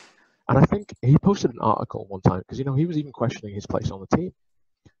amazing. And I think he posted an article one time because he was even questioning his place on the team.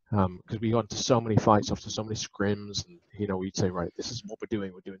 Because we got into so many fights after so many scrims, and we'd say, right, this is what we're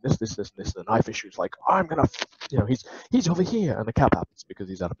doing this, and this, and HiFish was like, I'm gonna, he's over here, and the cap happens because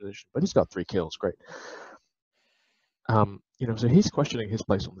he's out of position, but he's got 3 kills, great. So he's questioning his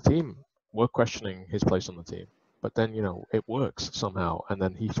place on the team. We're questioning his place on the team, but then it works somehow, and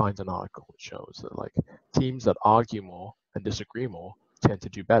then he finds an article which shows that like teams that argue more and disagree more tend to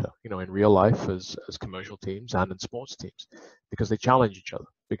do better, in real life as commercial teams and in sports teams, because they challenge each other.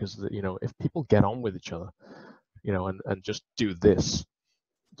 Because if people get on with each other, and just do this,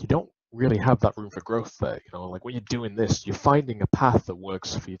 you don't really have that room for growth there. Like when you're doing this, you're finding a path that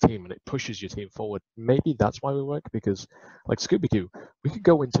works for your team and it pushes your team forward. Maybe that's why we work, because like Scooby-Doo, we could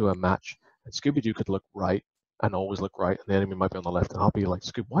go into a match and Scooby-Doo could look right and always look right, and the enemy might be on the left, and I'll be like,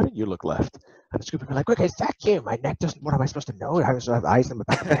 Scoob, why didn't you look left? And Scoob would be like, okay, fuck you, my neck doesn't, what am I supposed to know? I have eyes in the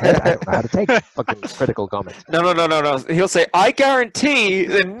back of my head, I don't know how to take fucking critical comments. No. He'll say, I guarantee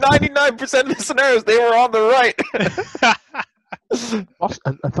in 99% of the scenarios they were on the right. Boss,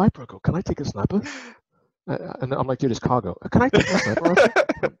 and Viper will go, can I take a sniper? And I'm like, dude, it's cargo. Can I take a sniper?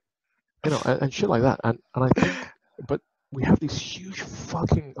 And shit like that. And I think, but we have these huge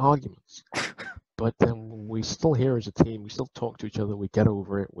fucking arguments. But then we still here as a team, we still talk to each other, we get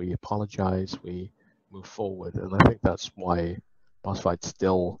over it, we apologize, we move forward. And I think that's why BossFight's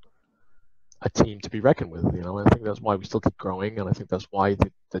still a team to be reckoned with. I think that's why we still keep growing, and I think that's why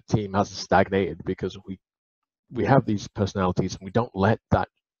the team hasn't stagnated, because we have these personalities and we don't let that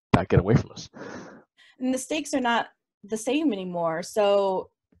get away from us. And the stakes are not the same anymore. So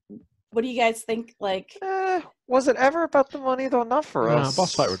what do you guys think? Like, Was it ever about the money though? Not for us.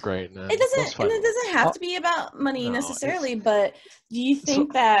 BossFight were great. Man. it doesn't have to be about money No, necessarily, but do you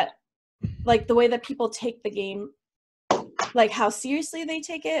think that like the way that people take the game, like how seriously they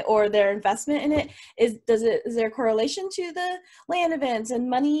take it or their investment in it, is there a correlation to the LAN events and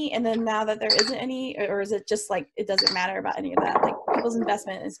money, and then now that there isn't any, or is it just like it doesn't matter about any of that, like people's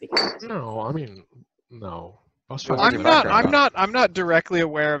investment is because No, I mean, no. I'm not directly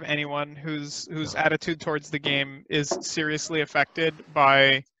aware of anyone whose attitude towards the game is seriously affected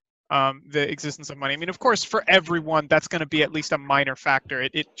by the existence of money. I mean, of course, for everyone, that's going to be at least a minor factor.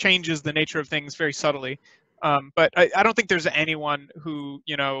 It changes the nature of things very subtly. But I don't think there's anyone who,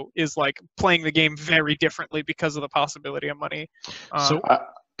 is like playing the game very differently because of the possibility of money. Let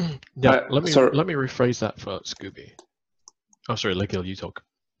me rephrase that for Scooby. Oh, sorry, Legil, you talk.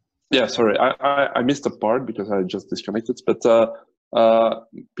 Yeah, sorry, I missed a part because I just disconnected. But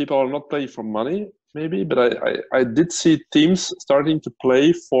people are not playing for money, maybe. But I did see teams starting to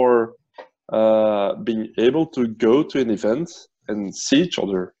play for being able to go to an event and see each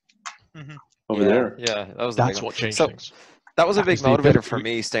other. Mm-hmm. over there. Yeah, that was the That's big one. what changed So things. that was a big It's the motivator ability- for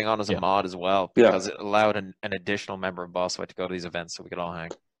me staying on as a Yeah. mod as well, Yeah. because it allowed an additional member of BossFight to go to these events so we could all hang.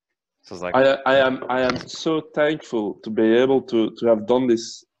 So it's like, I am so thankful to be able to have done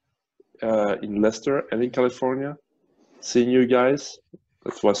this in Leicester and in California. Seeing you guys,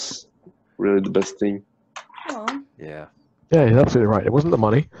 that was really the best thing. Aw. yeah. Yeah, you're absolutely right. It wasn't the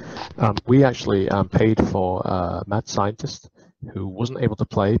money. We actually paid for a mad scientist who wasn't able to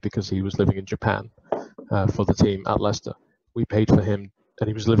play because he was living in Japan for the team at Leicester. We paid for him, and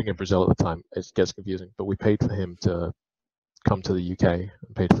he was living in Brazil at the time. It gets confusing, but we paid for him to come to the UK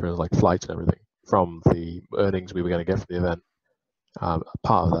and paid for like flights and everything from the earnings we were going to get from the event.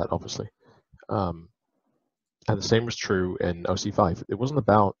 Part of that, obviously. And the same was true in OC5. It wasn't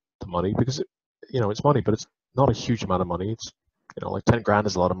about the money because it's money, but it's not a huge amount of money. It's like 10 grand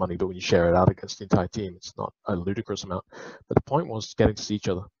is a lot of money, but when you share it out against the entire team, it's not a ludicrous amount. But the point was getting to see each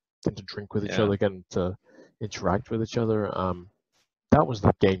other, getting to drink with each Yeah. other, getting to interact with each other. That was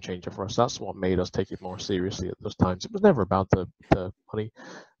the game changer for us. That's what made us take it more seriously at those times. It was never about the money,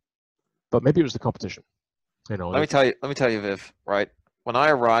 but maybe it was the competition. Let me tell you, Viv, right? When I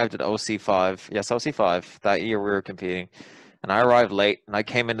arrived at OC5, that year we were competing, and I arrived late, and I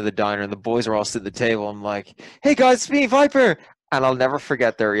came into the diner, and the boys were all sitting at the table. I'm like, "Hey guys, it's me, Viper," and I'll never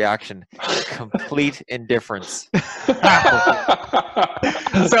forget their reaction: complete indifference. So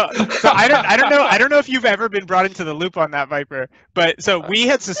I don't know if you've ever been brought into the loop on that, Viper. But so we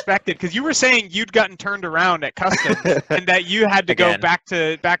had suspected, because you were saying you'd gotten turned around at customs and that you had to go Again. back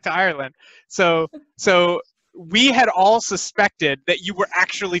to Ireland. So we had all suspected that you were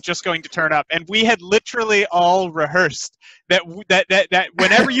actually just going to turn up, and we had literally all rehearsed that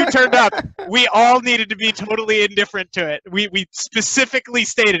whenever you turned up, we all needed to be totally indifferent to it. We specifically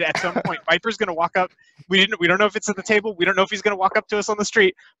stated at some point, Viper's going to walk up. We don't know if it's at the table. We don't know if he's going to walk up to us on the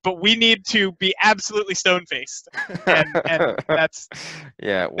street, but we need to be absolutely stone-faced, and that's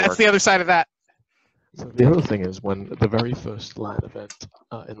the other side of that. So the other thing is, when the very first LAN event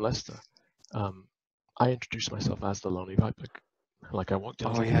in Leicester, I introduced myself as the Lonely Viper. Like I walked in, I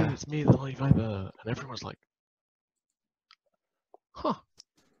was like, yeah. "Hey, it's me, the Lonely Viper," and everyone was like, "Huh."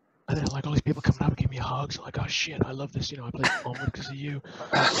 And then like all these people coming up and giving me hugs, like, "Oh shit, I love this. I played Onward because of you."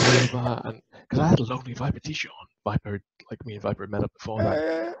 And because I had a Lonely Viper t-shirt on. Viper, like me and Viper had met up before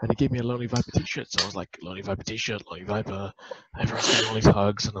that, and he gave me a Lonely Viper t-shirt. So I was like, "Lonely Viper t-shirt, Lonely Viper." Everyone's giving all these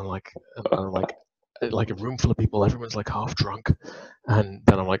hugs, and I'm like a room full of people, everyone's like half drunk, and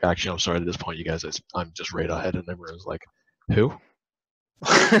then I'm like, "Actually, I'm sorry, at this point, you guys, I'm just radarhead," and everyone's like, "Who?"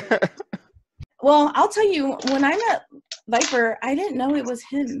 Well, I'll tell you, when I met Viper, I didn't know it was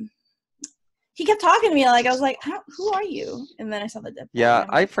him. He kept talking to me, like I was like, "Who are you?" And then I saw the dead. Yeah,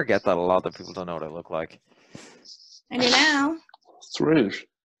 I forget that a lot, that people don't know what I look like. I do now. Strange.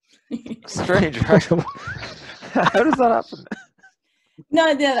 Strange, right? How does that happen? No,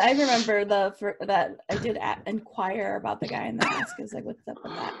 I did. I remember that I did inquire about the guy in the mask. I was like, "What's up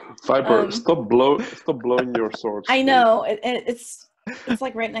with that?" Viper, stop blowing your swords. I know it's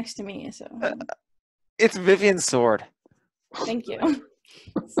like right next to me. So It's Vivian's sword. thank you.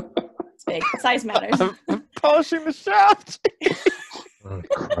 It's big. Size matters. I'm polishing the shaft. Oh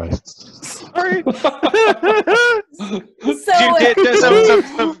Christ! Sorry.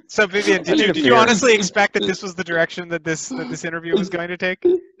 So Vivian, did you honestly expect that this was the direction that this interview was going to take?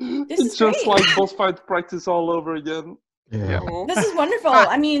 It's just like boss fight practice all over again. Yeah. This is wonderful.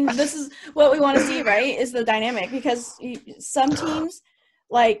 I mean, this is what we want to see, right? Is the dynamic, because some teams,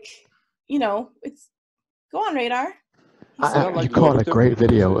 like, it's go on radar. You caught a great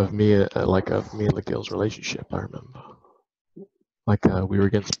video of me, of me and Legil's relationship. I remember. Like we were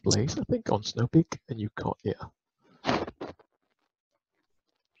against Blaze, I think, on Snow Peak, and you caught, yeah.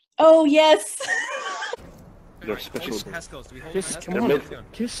 Oh yes. They're special.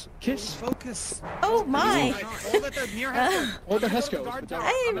 Kiss. Focus. Oh my. Or the Hesco.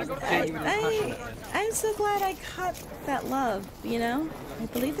 I'm so glad I caught that love. I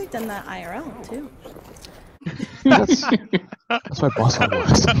believe they've done that IRL too. That's why BossFight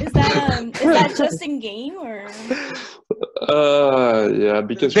works. Is that just in game or? Yeah,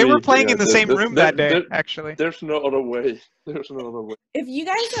 because they were playing in the same room that day. Actually, there's no other way. If you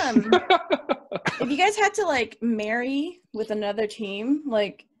guys had to like marry with another team,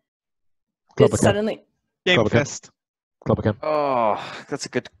 like Club it's suddenly Game Fist. Club. Oh, that's a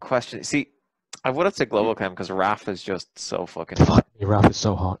good question. See, I would have said Global Cam because Raph is just so fucking hot. Raph is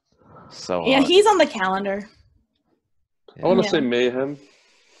so hot. So yeah, hot. he's on the calendar. I want to say Mayhem.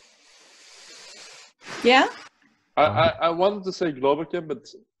 Yeah. I wanted to say Global Cam,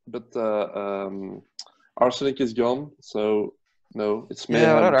 but Arsenic is gone, so No, it's Yeah,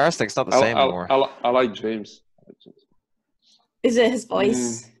 Mayhem. without arsenic, it's not the same anymore. I like James. Is it his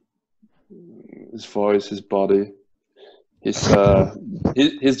voice? His voice, his body,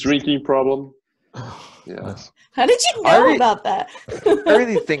 his drinking problem. Yeah. Nice. How did you know about that? I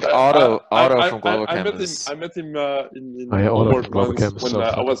really think Otto from Global I Chem met him. is. I met him in Oh, yeah, Otto homework from Global once Chem is when so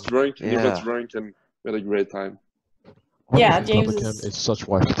I was drunk. And he was Yeah. drunk, and we had a great time. Yeah, Otto from James Global Chem is- is such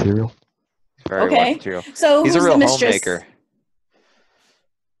wife material. Very Okay. wife material. So He's who's a real the mistress? homemaker.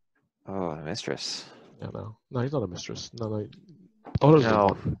 Oh, the mistress. Yeah, no, he's not a mistress. No. Otto's the No.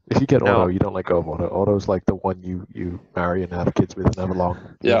 one. If you get No. Otto, you don't let go of Otto. Otto's like the one you marry and have kids with and have a long,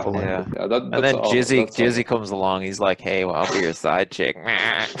 Yeah, beautiful life. Yeah. yeah. That's And then all. Jizzy That's all. Jizzy comes along. He's like, "Hey, well, I'll be your side chick."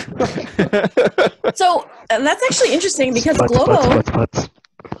 So and that's actually interesting because But- Globo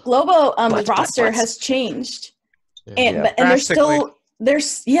Butts, roster butts. has changed, Yeah. and Yeah. but and they're still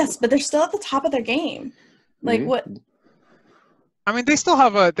Drastically. but they're still at the top of their game. Like Mhm. what? I mean, they still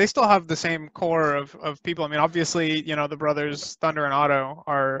have the same core of people. I mean, obviously, you know, the brothers Thunder and Otto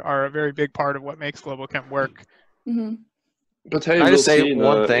are a very big part of what makes Global Chem work. Mhm. But hey, Can I we'll just say see in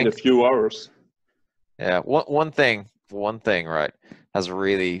one in thing? a few hours. Yeah, one thing, right, has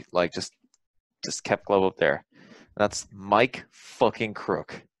really like just kept Globe up there. That's Mike fucking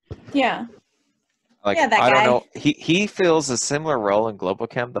Crook. Yeah. Like Yeah, that I guy. don't know, he fills a similar role in Global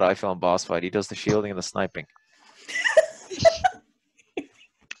Chem that I fill in Boss Fight. He does the shielding and the sniping.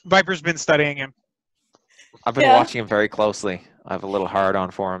 Viper's been studying him. I've been Yeah. watching him very closely. I have a little hard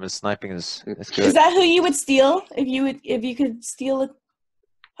on for him. His sniping is Is good. that who you would steal if you could steal it?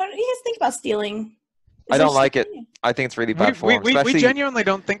 How do you guys think about stealing? I Is don't there like it. stealing? I think it's really bad We form. Especially, genuinely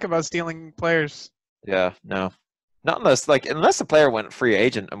don't think about stealing players. yeah, no. Not unless the player went free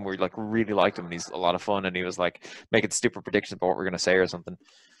agent and we like really liked him and he's a lot of fun and he was like making stupid predictions about what we're gonna say or something.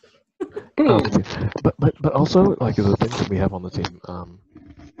 But also like the things that we have on the team.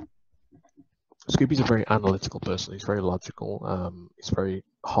 Scooby's a very analytical person. He's very logical. He's very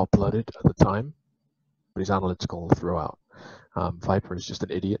hot-blooded at the time, but he's analytical throughout. Viper is just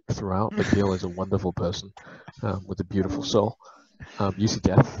an idiot throughout. Legil is a wonderful person with a beautiful soul. UC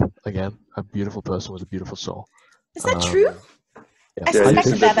Death, again, a beautiful person with a beautiful soul. Is that true? Yeah. I Yeah,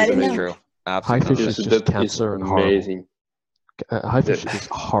 suspected UC that, but I Death didn't is know. True. Absolutely. HiFish Yes, is just that is cancer and horrible. amazing. HiFish is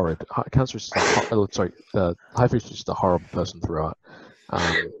horrid. Cancer is HiFish is just a horrible person throughout.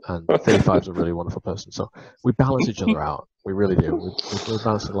 And 35 is a really wonderful person. So we balance each other out. We really do. We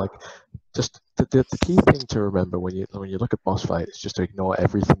balance it like just the key thing to remember when you look at Boss Fight is just to ignore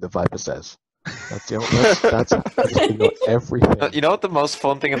everything the Viper says. That's just ignore everything. You know what the most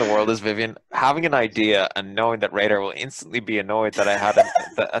fun thing in the world is, Vivian? Having an idea and knowing that Radar will instantly be annoyed that I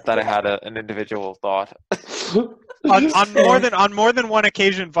had an individual thought. on more than one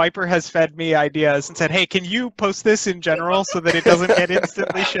occasion, Viper has fed me ideas and said, "Hey, can you post this in general so that it doesn't get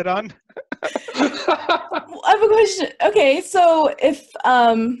instantly shit on?" I have a question. Okay, so if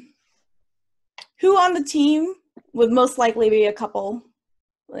who on the team would most likely be a couple?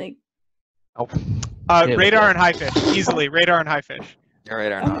 Like Oh. Radar and HiFish, easily. Radar and HiFish.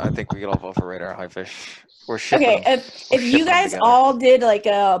 Radar, no, I think we could all vote for Radar HiFish. We're shipping okay, them. We're if you shipping them guys together. all did like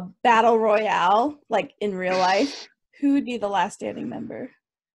a battle royale, like in real life, who would be the last standing member?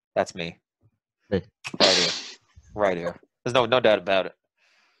 That's me. Me. Right here. There's no doubt about it.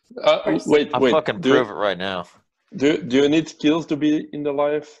 Wait. I'll fucking prove it right now. Do you need skills to be in the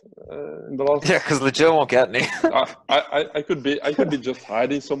live in the last? Yeah, because Legil won't get me. I could be just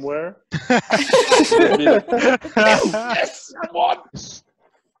hiding somewhere. Yes, come on.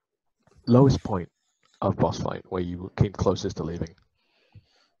 Lowest point of Boss Fight where you came closest to leaving.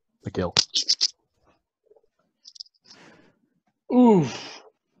 Legil. Ooh.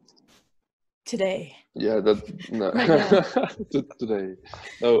 Today. Yeah, that no. Right now. Today.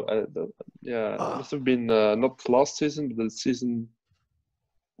 No, yeah, it must have been not last season, but the season.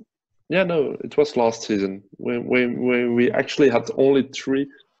 Yeah, no, it was last season when we actually had only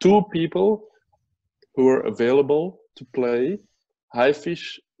two people who were available to play.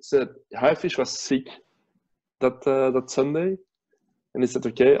 HiFish was sick that Sunday, and he said,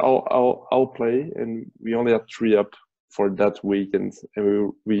 "Okay, I'll play," and we only had 3 up for that weekend,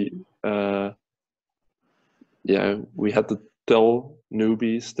 and we had to tell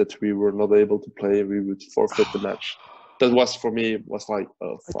newbies that we were not able to play. We would forfeit the match. That was for me was like,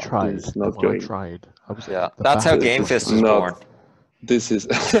 oh fuck, I tried. this is not Come on, going. I tried. Yeah, that's how Game Fist was born. This is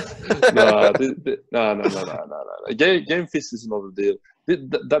no. Game Fist is not a deal.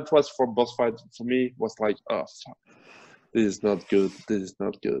 That was for Boss Fight. For me, was like, oh fuck, this is not good. This is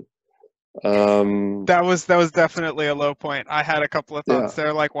not good. That was definitely a low point. I had a couple of thoughts Yeah.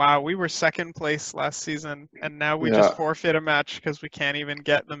 there, like, wow, we were second place last season, and now we just forfeit a match because we can't even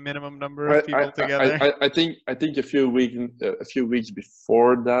get the minimum number of people together. I think a few weeks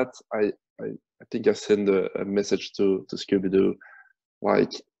before that, I think I sent a message to Scooby-Doo,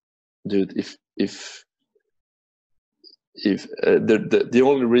 like, dude, if the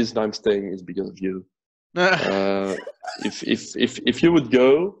only reason I'm staying is because of you. If you would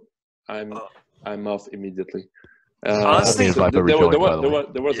go, I'm off immediately. Honestly, so Viper there rejoined,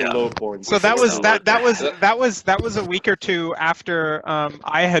 was a low point. So that was a week or two after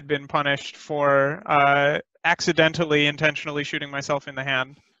I had been punished for accidentally, intentionally shooting myself in the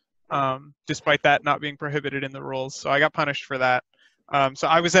hand, despite that not being prohibited in the rules. So I got punished for that. So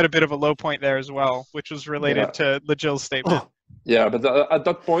I was at a bit of a low point there as well, which was related to Legil's statement. Yeah, but at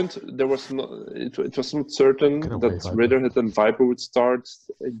that point, there was it was not certain that Radarhead and Viper would start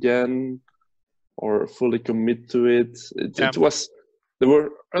again or fully commit to it. It was, there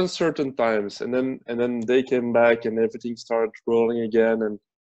were uncertain times, and then they came back and everything started rolling again. And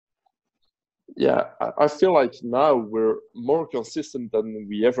yeah, I feel like now we're more consistent than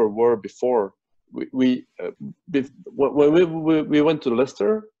we ever were before. When we went to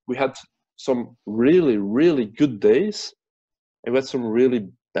Leicester, we had some really good days. And we had some really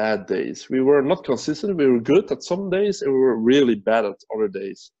bad days. We were not consistent. We were good at some days, and we were really bad at other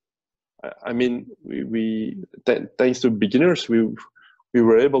days. I mean, thanks to beginners, we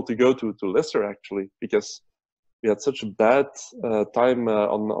were able to go to Leicester actually, because we had such a bad time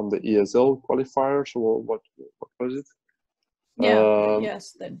on the ESL qualifiers. Or what was it? Yeah.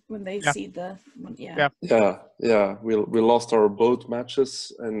 Yes. When they see the we lost our both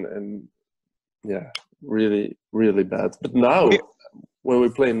matches and yeah, really bad. But now when we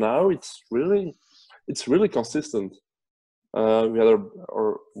play now, it's really consistent. We had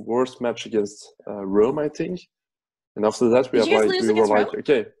our worst match against Rome, I think, and after that we were like,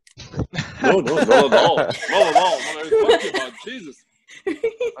 okay, no, not at all. What are you talking about? Jesus.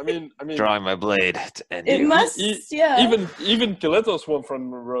 I mean, drawing my blade to end it you. must, Even Kiletos won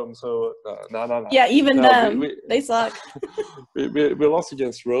from Rome, so no. Yeah, even them, they suck. we lost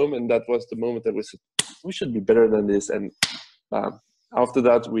against Rome, and that was the moment that we said we should be better than this. And after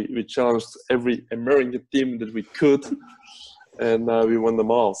that, we challenged every American team that we could, and we won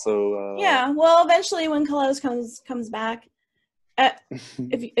them all. So yeah, well, eventually when Kalos comes back,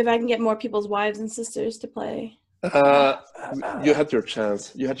 if I can get more people's wives and sisters to play. You had your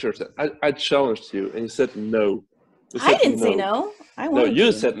chance. I challenged you, and you said no. I didn't say no. I wanted you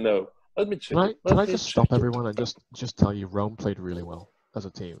to. said no. Let me check. Can I just stop everyone and just tell you, Rome played really well as a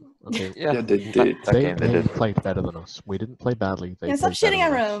team. Okay. Yeah, they did. They played better than us. We didn't play badly. They stop shitting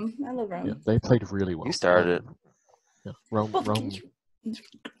on Rome. I love Rome. Yeah, they played really well. You started it. Yeah, Rome.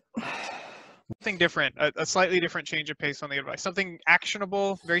 Something different, a slightly different change of pace on the advice. Something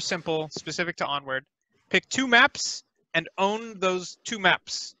actionable, very simple, specific to Onward. Pick 2 maps and own those 2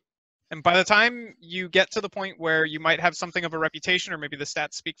 maps. And by the time you get to the point where you might have something of a reputation, or maybe the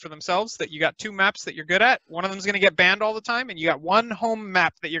stats speak for themselves, that you got 2 maps that you're good at, one of them's going to get banned all the time, and you got 1 home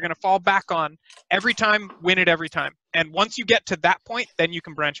map that you're going to fall back on every time, win it every time. And once you get to that point, then you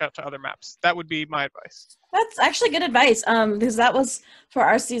can branch out to other maps. That would be my advice. That's actually good advice, because that was, for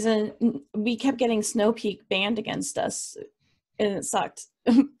our season, we kept getting Snow Peak banned against us, and it sucked.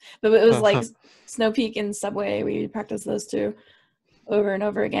 But it was like Snow Peak and Subway, we practiced those 2 over and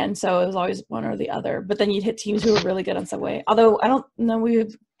over again, so it was always one or the other. But then you'd hit teams who were really good on Subway. Although I don't know, we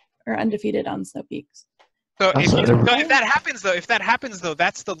are undefeated on Snow Peaks. So if that happens though,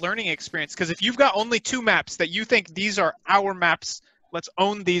 that's the learning experience. Because if you've got only 2 maps that you think these are our maps, let's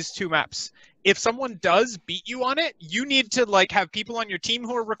own these 2 maps. If someone does beat you on it, you need to have people on your team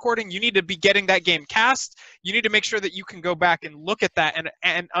who are recording. You need to be getting that game cast. You need to make sure that you can go back and look at that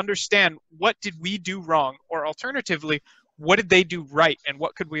and understand, what did we do wrong, or alternatively, what did they do right, and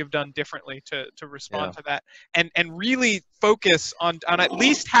what could we have done differently to respond to that, and really focus on at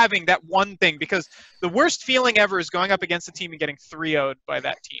least having that one thing, because the worst feeling ever is going up against a team and getting 3-0'd by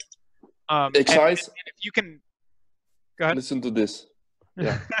that team. And if you can, go ahead. Listen to this.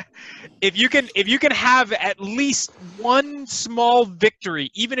 Yeah. If you can have at least one small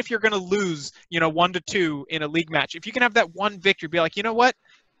victory, even if you're going to lose, 1-2 in a league match, if you can have that one victory, be like, you know what,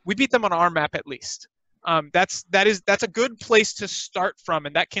 we beat them on our map at least. That's a good place to start from,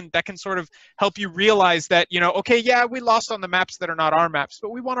 and that can sort of help you realize that, okay, yeah, we lost on the maps that are not our maps,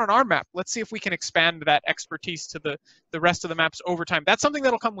 but we won on our map. Let's see if we can expand that expertise to the rest of the maps over time. That's something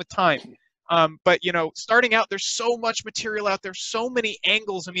that'll come with time. But starting out, there's so much material out there, so many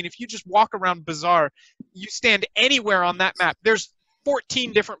angles. I mean, if you just walk around Bazaar, you stand anywhere on that map, there's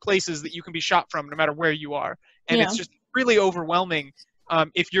 14 different places that you can be shot from no matter where you are. And it's just really overwhelming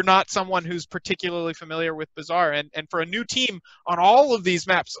if you're not someone who's particularly familiar with Bazaar. And for a new team on all of these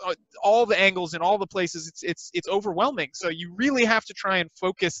maps, all the angles and all the places, it's overwhelming. So you really have to try and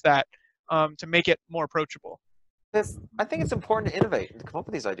focus that to make it more approachable. I think it's important to innovate and to come up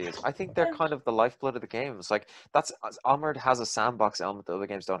with these ideas. I think they're kind of the lifeblood of the game. It's like Armored has a sandbox element that other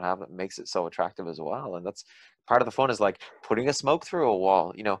games don't have that makes it so attractive as well. And that's part of the fun, is like putting a smoke through a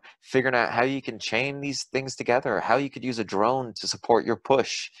wall, you know, figuring out how you can chain these things together, how you could use a drone to support your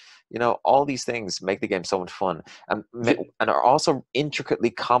push. You know, all these things make the game so much fun and are also intricately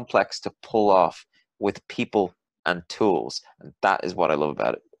complex to pull off with people and tools. And that is what I love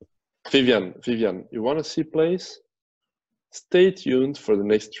about it. Vivian, you want to see plays? Stay tuned for the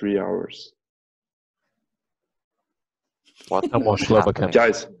next 3 hours. What? And watch Global Camp.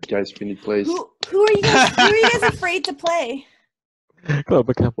 Guys, we need plays. Who are you guys afraid to play?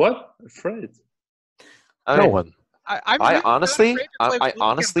 Global Camp. What? Afraid? No one. I honestly,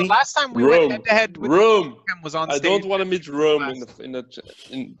 the last time we went head to head with Rome was on I stage. don't want to meet Rome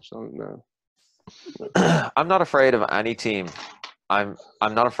no. I'm not afraid of any team. I'm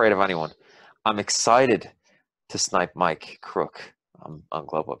not afraid of anyone. I'm excited to snipe Mike Crook on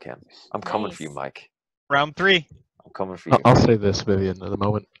Global Camp. I'm coming for you, Mike. Round 3. I'm coming for you. I'll say this, Vivian. At the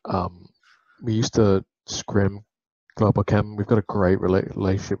moment, we used to scrim Global Chem. We've got a great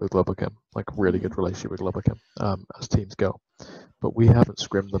relationship with Global Chem, like really good relationship with Global Chem, as teams go. But we haven't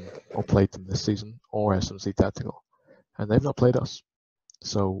scrimmed them or played them this season, or SMC Tactical, and they've not played us.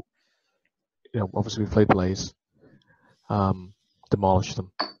 So, you know, obviously we played Blaze, demolished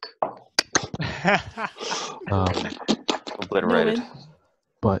them, Obliterated.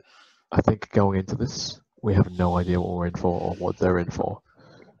 But I think going into this, we have no idea what we're in for or what they're in for.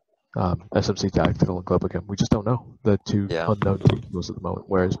 SMC Tactical and Global Chem, we just don't know. They're two unknown teams to us at the moment.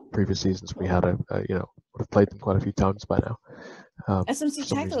 Whereas previous seasons we had would have played them quite a few times by now. SMC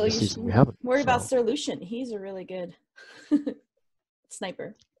Tactical, you should we haven't. Worry about Sir Lucian. He's a really good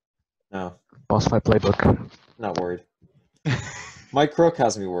sniper. No. BossFight playbook. Not worried. Mike Crook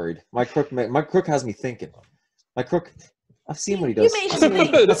has me worried. Mike Crook has me thinking. Mike Crook, I've seen what he does. You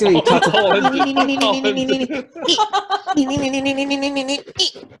made I've seen what he talks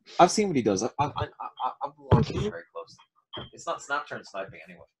I've seen what he does. I'm watching it very closely. It's not snap turn sniping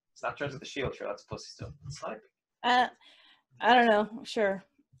anyway. Snap turns with the shield, sure, that's pussy stuff. It's sniping. I don't know. Sure.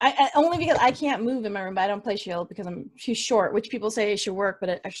 I only because I can't move in my room, but I don't play shield because I'm too short, which people say it should work, but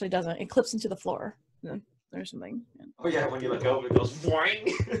it actually doesn't. It clips into the floor or something. Oh yeah, when you let go, it goes flying.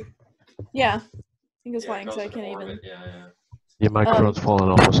 Yeah, it goes flying, so I can't even. Yeah. Your microphone's falling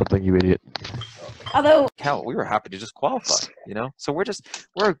off or something, you idiot. Although hell, we were happy to just qualify, you know. So we're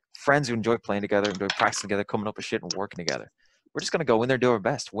friends who enjoy playing together, enjoy practicing together, coming up with shit and working together. We're just gonna go in there, do our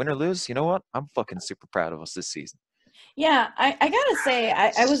best, win or lose. You know what? I'm fucking super proud of us this season. Yeah, I gotta say,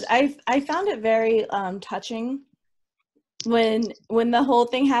 I found it very touching when the whole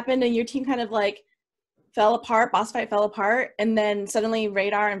thing happened and your team kind of like fell apart, BossFight fell apart, and then suddenly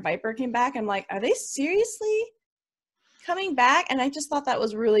Radar and Viper came back. I'm like, are they seriously coming back? And I just thought that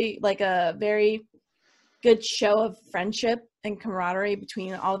was really like a very good show of friendship and camaraderie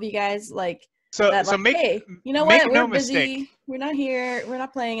between all of you guys. Like, hey, you know what? We're busy. We're not here. We're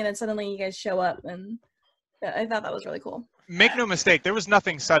not playing. And then suddenly you guys show up, and I thought that was really cool. Make no mistake, there was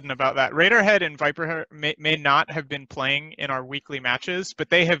nothing sudden about that. Radarhead and Viper may not have been playing in our weekly matches, but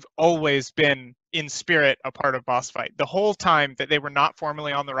they have always been in spirit a part of BossFight. The whole time that they were not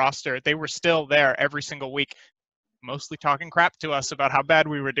formally on the roster, they were still there every single week, mostly talking crap to us about how bad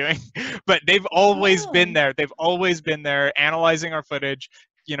we were doing. But they've always been there. They've always been there, analyzing our footage,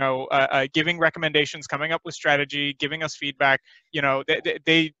 you know, giving recommendations, coming up with strategy, giving us feedback. You know,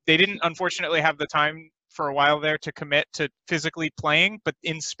 they didn't unfortunately have the time for a while there to commit to physically playing, but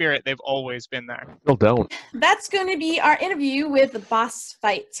in spirit, they've always been there. Well, don't. That's going to be our interview with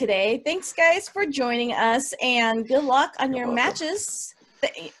BossFight today. Thanks, guys, for joining us, and good luck on your matches.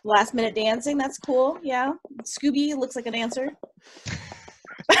 Last minute dancing, that's cool. Yeah, Skooby looks like a dancer.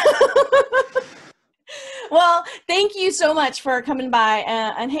 Well, thank you so much for coming by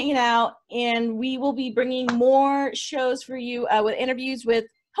and hanging out, and we will be bringing more shows for you with interviews with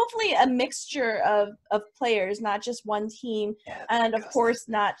hopefully a mixture of players, not just one team, and of course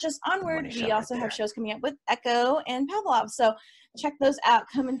not just Onward. We also have shows coming up with Echo and Pavlov, so check those out,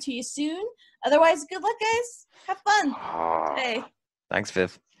 coming to you soon. Otherwise, good luck, guys. Have fun today. Thanks,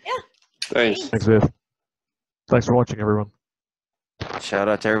 Viv. Yeah. Thanks, Viv. Thanks for watching, everyone. Shout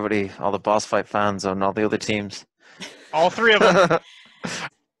out to everybody, all the BossFight fans and all the other teams. All three of them.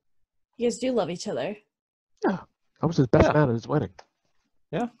 You guys do love each other. Yeah. I was his best man at his wedding.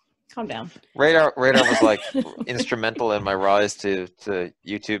 Calm down. Radar was like instrumental in my rise to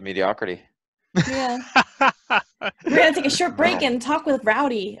YouTube mediocrity. Yeah. We're gonna take a short break and talk with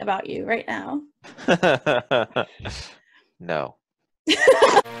Rowdy about you right now. No.